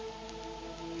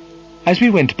 As we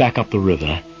went back up the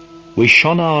river, we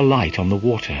shone our light on the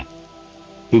water.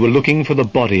 We were looking for the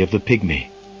body of the pygmy,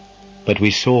 but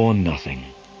we saw nothing.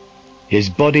 His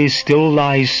body still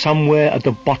lies somewhere at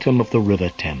the bottom of the River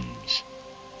Thames.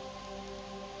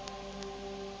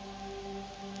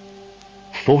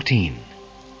 14.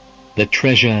 The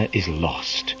treasure is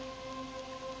lost.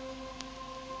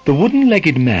 The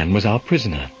wooden-legged man was our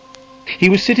prisoner. He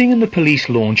was sitting in the police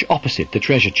launch opposite the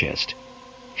treasure chest.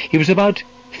 He was about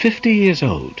 50 years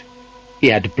old. He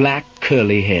had black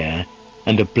curly hair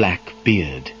and a black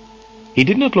beard. He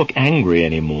did not look angry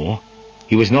anymore.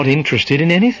 He was not interested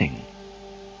in anything.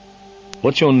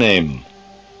 What's your name?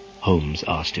 Holmes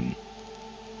asked him.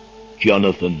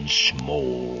 Jonathan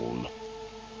Small,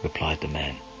 replied the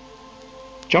man.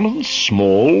 Jonathan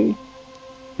Small?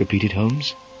 Repeated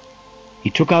Holmes. He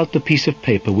took out the piece of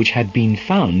paper which had been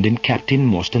found in Captain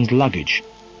Morstan's luggage.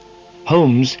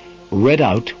 Holmes read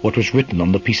out what was written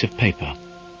on the piece of paper.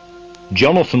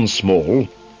 Jonathan Small,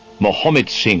 Mohammed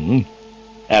Singh,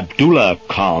 Abdullah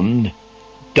Khan,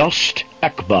 Dost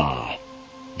Akbar,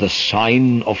 the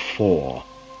sign of 4.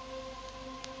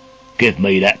 Give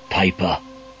me that paper,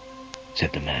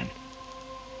 said the man.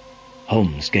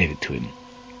 Holmes gave it to him.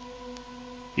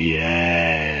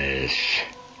 Yes,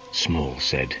 Small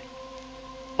said.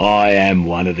 I am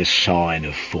one of the sign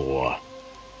of 4.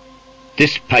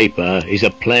 This paper is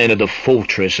a plan of the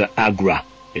fortress at Agra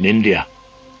in India.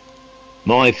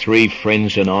 My 3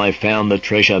 friends and I found the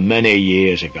treasure many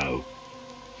years ago.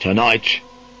 Tonight,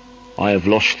 I have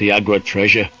lost the Agra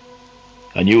treasure,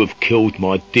 and you have killed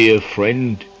my dear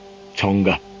friend,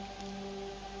 Tonga.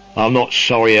 I'm not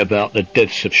sorry about the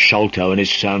deaths of Sholto and his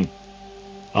son.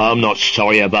 I'm not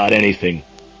sorry about anything.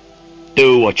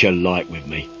 Do what you like with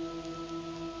me.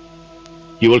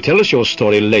 You will tell us your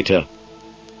story later,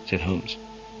 said Holmes.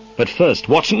 But first,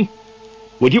 Watson,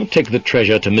 would you take the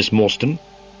treasure to Miss Morstan?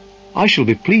 I shall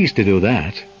be pleased to do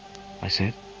that, I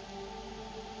said.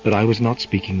 But I was not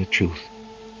speaking the truth.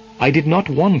 I did not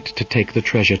want to take the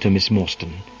treasure to Miss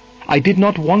Morstan. I did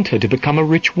not want her to become a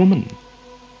rich woman.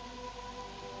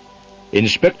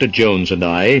 Inspector Jones and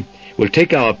I will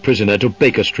take our prisoner to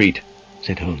Baker Street,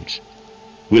 said Holmes.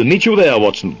 We'll meet you there,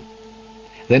 Watson.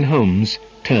 Then Holmes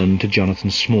turned to Jonathan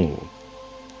Small.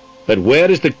 But where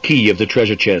is the key of the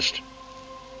treasure chest?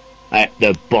 At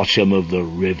the bottom of the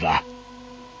river,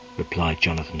 replied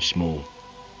Jonathan Small.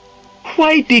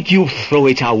 Why did you throw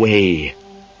it away?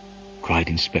 Cried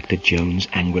Inspector Jones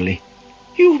angrily.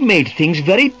 You've made things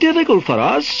very difficult for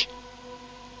us.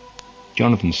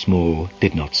 Jonathan Small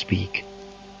did not speak.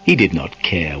 He did not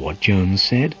care what Jones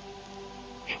said.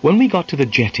 When we got to the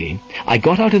jetty, I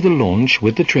got out of the launch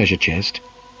with the treasure chest.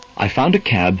 I found a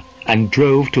cab and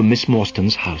drove to Miss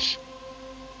Morstan's house.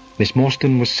 Miss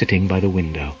Morstan was sitting by the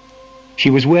window. She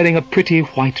was wearing a pretty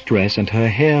white dress, and her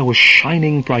hair was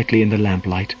shining brightly in the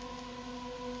lamplight.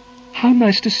 "How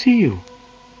nice to see you,"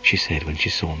 she said when she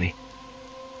saw me.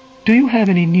 "Do you have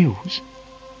any news?"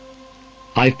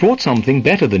 "I've brought something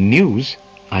better than news,"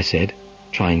 I said,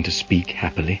 trying to speak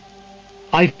happily.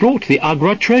 "I've brought the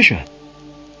Agra treasure."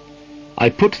 I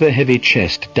put the heavy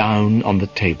chest down on the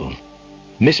table.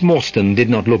 Miss Morstan did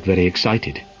not look very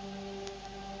excited.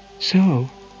 "So,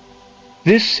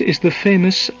 this is the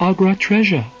famous Agra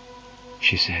treasure,"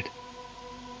 she said.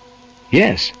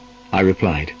 "Yes," I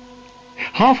replied.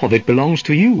 "Half of it belongs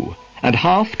to you, and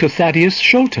half to Thaddeus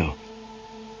Sholto.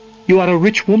 You are a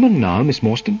rich woman now, Miss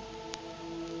Morstan."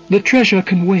 "The treasure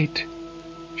can wait,"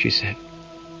 she said.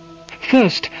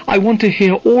 "First, I want to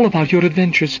hear all about your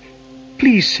adventures.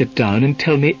 Please sit down and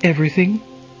tell me everything."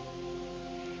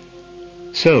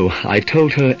 So I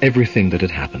told her everything that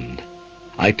had happened.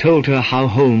 I told her how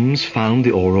Holmes found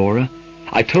the Aurora.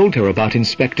 I told her about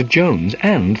Inspector Jones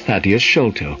and Thaddeus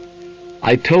Sholto.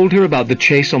 I told her about the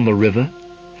chase on the river,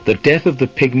 the death of the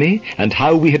pygmy, and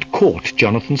how we had caught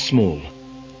Jonathan Small.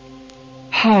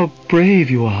 "How brave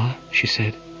you are," she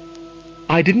said.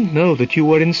 "I didn't know that you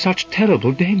were in such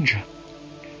terrible danger."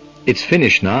 "It's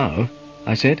finished now,"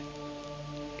 I said.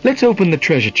 "Let's open the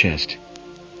treasure chest.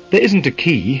 There isn't a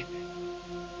key.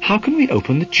 How can we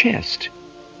open the chest?"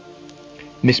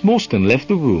 Miss Morstan left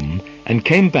the room and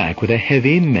came back with a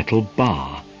heavy metal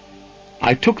bar.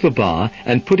 I took the bar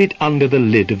and put it under the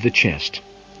lid of the chest.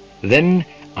 Then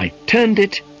I turned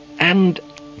it, and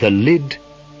the lid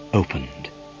opened.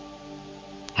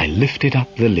 I lifted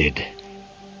up the lid.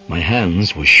 My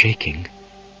hands were shaking.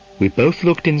 We both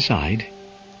looked inside.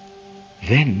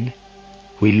 Then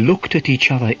we looked at each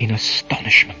other in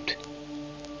astonishment.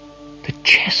 The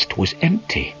chest was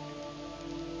empty.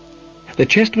 The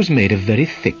chest was made of very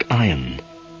thick iron.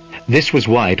 This was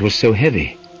why it was so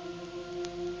heavy.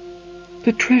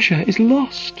 "The treasure is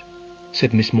lost,"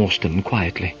 said Miss Morstan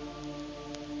quietly.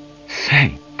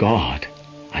 "Thank God,"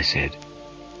 I said.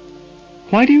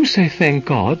 "Why do you say thank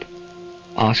God?"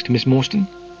 asked Miss Morstan.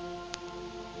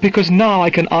 "Because now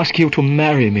I can ask you to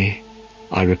marry me,"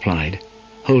 I replied,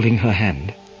 holding her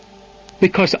hand.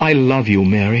 "Because I love you,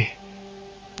 Mary.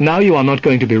 Now you are not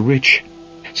going to be rich,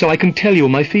 so I can tell you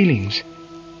my feelings.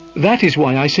 That is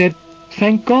why I said,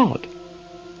 thank God."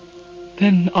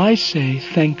 "Then I say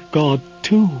thank God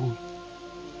too,"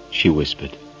 she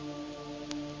whispered.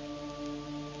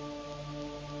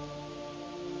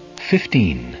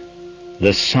 15.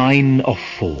 The Sign of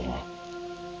Four.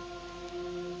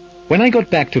 When I got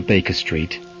back to Baker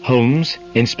Street, Holmes,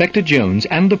 Inspector Jones,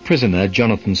 and the prisoner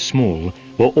Jonathan Small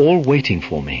were all waiting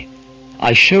for me.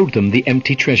 I showed them the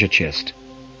empty treasure chest.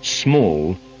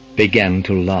 Small began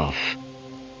to laugh.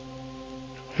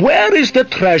 "Where is the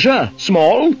treasure,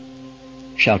 Small?"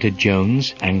 shouted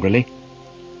Jones angrily.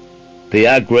 "The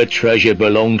Agra treasure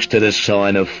belongs to the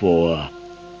Sign of Four,"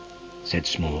 said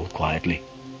Small quietly.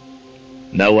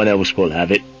 "No one else will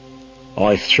have it.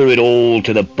 I threw it all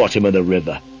to the bottom of the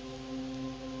river."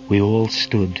 We all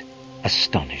stood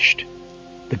astonished.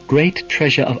 The great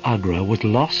treasure of Agra was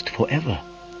lost forever.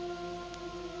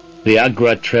 "The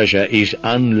Agra treasure is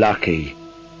unlucky,"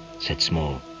 said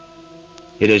Small.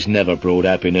 "It has never brought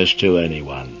happiness to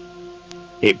anyone.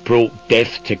 It brought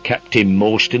death to Captain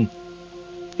Morstan.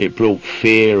 It brought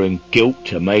fear and guilt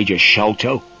to Major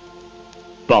Sholto.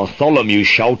 Bartholomew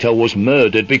Sholto was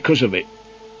murdered because of it.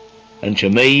 And to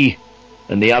me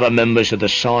and the other members of the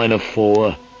Sign of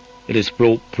Four, it has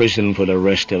brought prison for the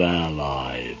rest of our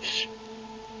lives."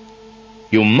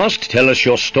 "You must tell us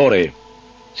your story,"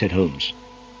 said Holmes.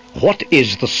 "What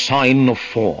is the Sign of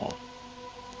Four?"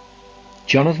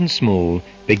 Jonathan Small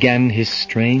began his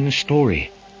strange story,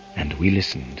 and we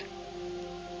listened.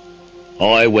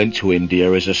 "I went to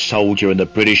India as a soldier in the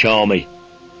British Army,"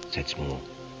 said Small.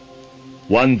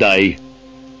 "One day,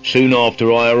 soon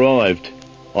after I arrived,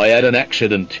 I had an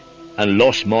accident and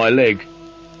lost my leg.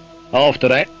 After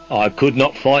that, I could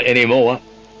not fight any more.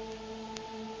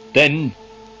 Then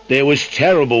there was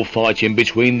terrible fighting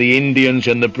between the Indians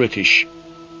and the British.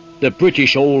 The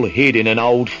British all hid in an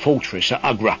old fortress at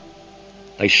Agra.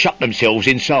 They shut themselves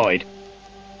inside.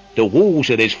 The walls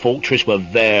of this fortress were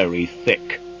very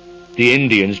thick. The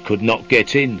Indians could not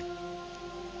get in.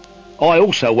 I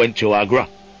also went to Agra.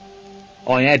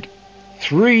 I had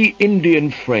 3 Indian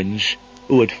friends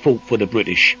who had fought for the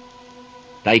British.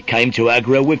 They came to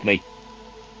Agra with me.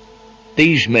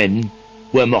 These men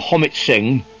were Muhammad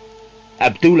Singh,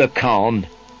 Abdullah Khan,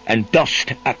 and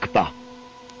Dost Akbar.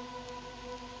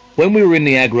 When we were in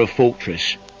the Agra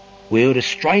fortress, we heard a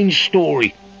strange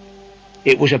story.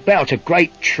 It was about a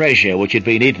great treasure which had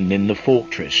been hidden in the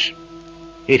fortress.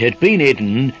 It had been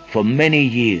hidden for many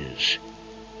years.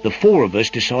 The 4 of us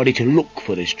decided to look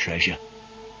for this treasure.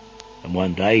 And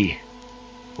one day,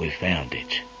 we found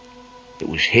it. It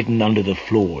was hidden under the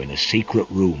floor in a secret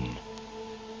room.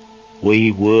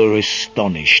 We were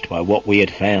astonished by what we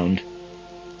had found.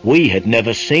 We had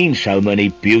never seen so many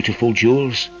beautiful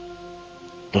jewels.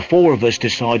 the four of us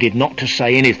decided not to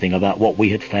say anything about what we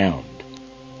had found.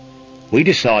 We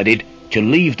decided to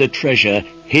leave the treasure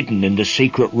hidden in the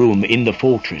secret room in the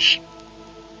fortress.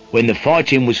 When the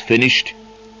fighting was finished,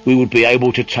 we would be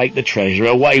able to take the treasure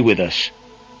away with us.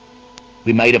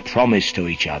 We made a promise to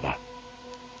each other.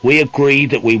 We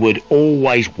agreed that we would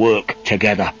always work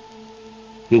together.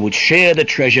 We would share the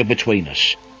treasure between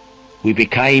us. We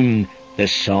became the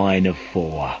Sign of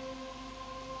Four.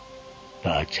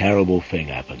 But a terrible thing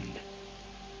happened.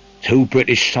 2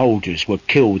 British soldiers were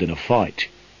killed in a fight.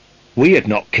 We had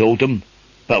not killed them,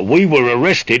 but we were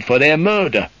arrested for their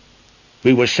murder.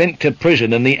 We were sent to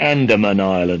prison in the Andaman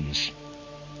Islands.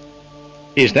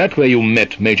 Is that where you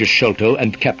met Major Sholto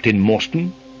and Captain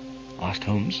Morstan? Asked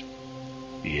Holmes.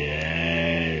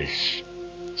 Yes,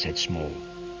 said Small.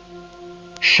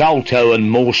 Sholto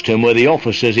and Morstan were the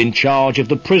officers in charge of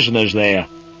the prisoners there.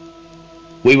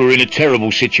 We were in a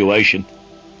terrible situation.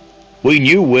 We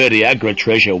knew where the Agra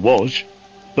treasure was,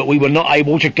 but we were not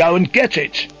able to go and get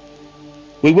it.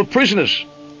 We were prisoners.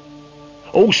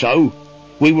 Also,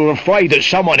 we were afraid that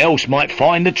someone else might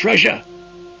find the treasure.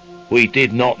 We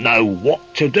did not know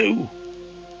what to do.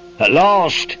 At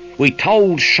last, we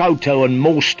told Sholto and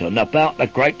Morstan about the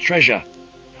great treasure.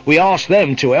 We asked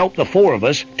them to help the four of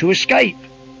us to escape.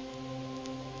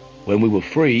 When we were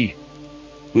free,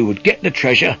 we would get the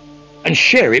treasure and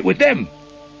share it with them.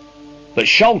 But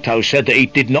Sholto said that he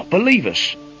did not believe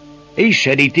us. He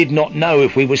said he did not know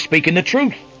if we were speaking the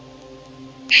truth.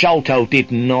 Sholto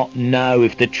did not know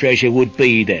if the treasure would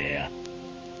be there.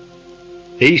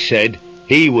 He said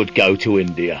he would go to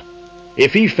India.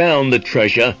 If he found the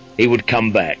treasure, he would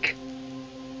come back.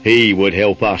 He would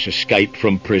help us escape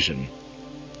from prison.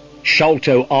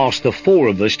 Sholto asked the four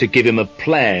of us to give him a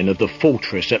plan of the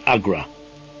fortress at Agra.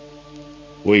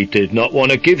 We did not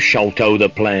want to give Sholto the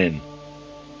plan.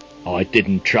 I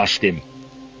didn't trust him.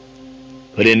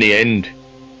 But in the end,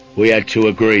 we had to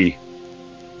agree.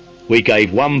 We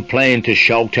gave one plan to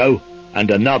Sholto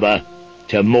and another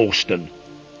to Morstan.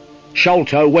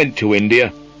 Sholto went to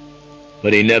India,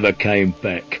 but he never came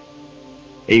back.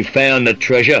 He found the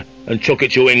treasure and took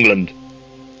it to England.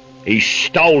 He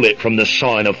stole it from the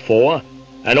Sign of Four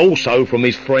and also from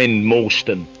his friend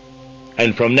Morstan.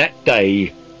 And from that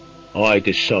day, I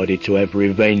decided to have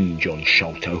revenge on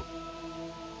Sholto.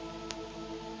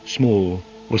 Small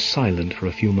was silent for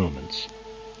a few moments.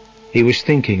 He was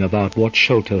thinking about what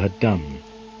Sholto had done.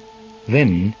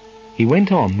 Then he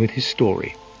went on with his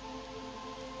story.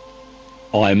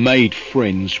 I made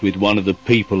friends with one of the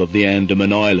people of the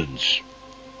Andaman Islands,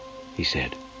 he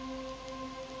said.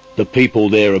 The people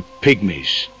there are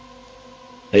pygmies.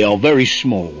 They are very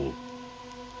small,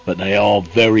 but they are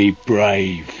very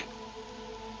brave.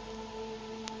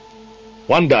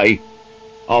 One day,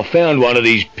 I found one of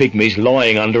these pygmies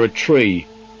lying under a tree.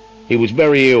 He was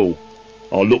very ill.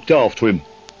 I looked after him.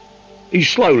 He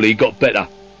slowly got better.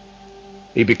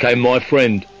 He became my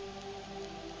friend.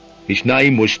 His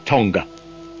name was Tonga.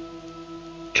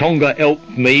 Tonga helped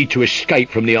me to escape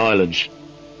from the islands.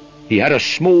 He had a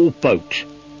small boat.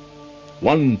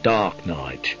 One dark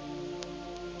night,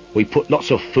 we put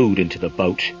lots of food into the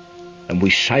boat and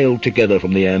we sailed together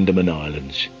from the Andaman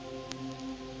Islands.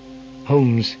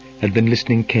 Holmes had been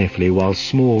listening carefully while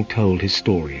Small told his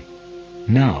story.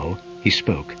 Now he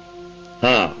spoke.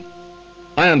 I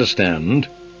understand,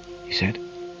 he said.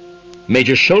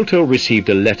 Major Sholto received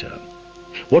a letter.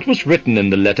 What was written in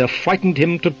the letter frightened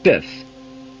him to death.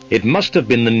 It must have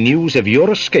been the news of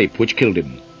your escape which killed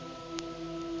him.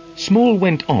 Small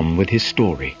went on with his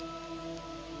story.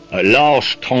 At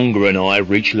last Tonga and I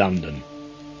reached London,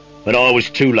 but I was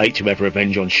too late to have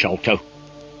revenge on Sholto.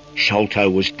 Sholto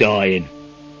was dying.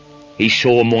 He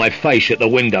saw my face at the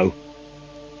window.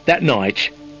 That night,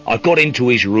 I got into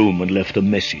his room and left a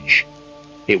message.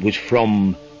 It was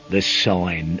from the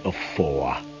Sign of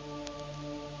Four.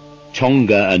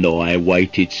 Tonga and I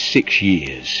waited 6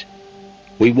 years.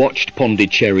 We watched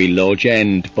Pondicherry Lodge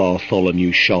and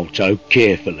Bartholomew Sholto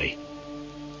carefully.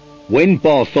 When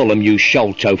Bartholomew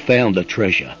Sholto found the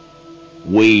treasure,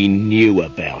 we knew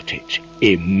about it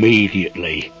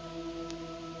immediately.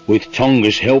 With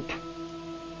Tonga's help,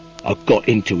 I got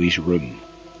into his room.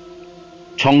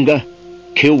 Tonga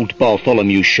killed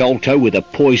Bartholomew Sholto with a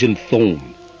poisoned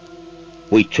thorn.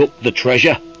 We took the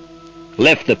treasure,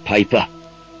 left the paper,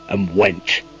 and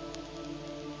went.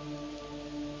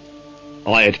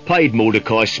 I had paid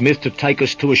Mordecai Smith to take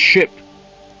us to a ship.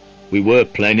 We were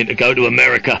planning to go to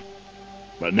America,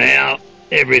 but now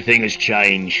everything has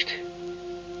changed.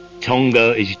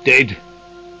 Tonga is dead,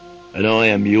 and I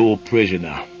am your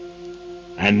prisoner,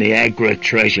 and the Agra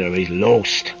treasure is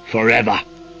lost forever.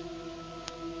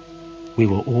 We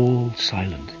were all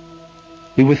silent.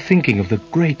 We were thinking of the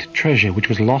great treasure which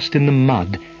was lost in the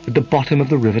mud at the bottom of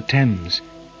the River Thames.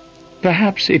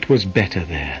 Perhaps it was better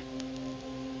there.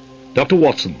 Dr.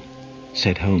 Watson,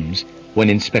 said Holmes, when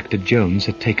Inspector Jones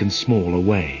had taken Small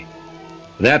away.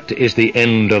 that is the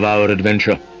end of our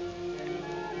adventure.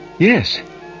 Yes,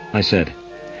 I said,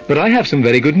 but I have some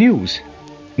very good news.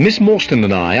 Miss Morstan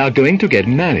and I are going to get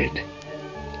married.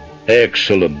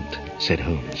 Excellent, said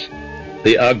Holmes.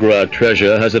 The Agra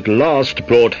treasure has at last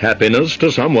brought happiness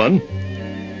to someone.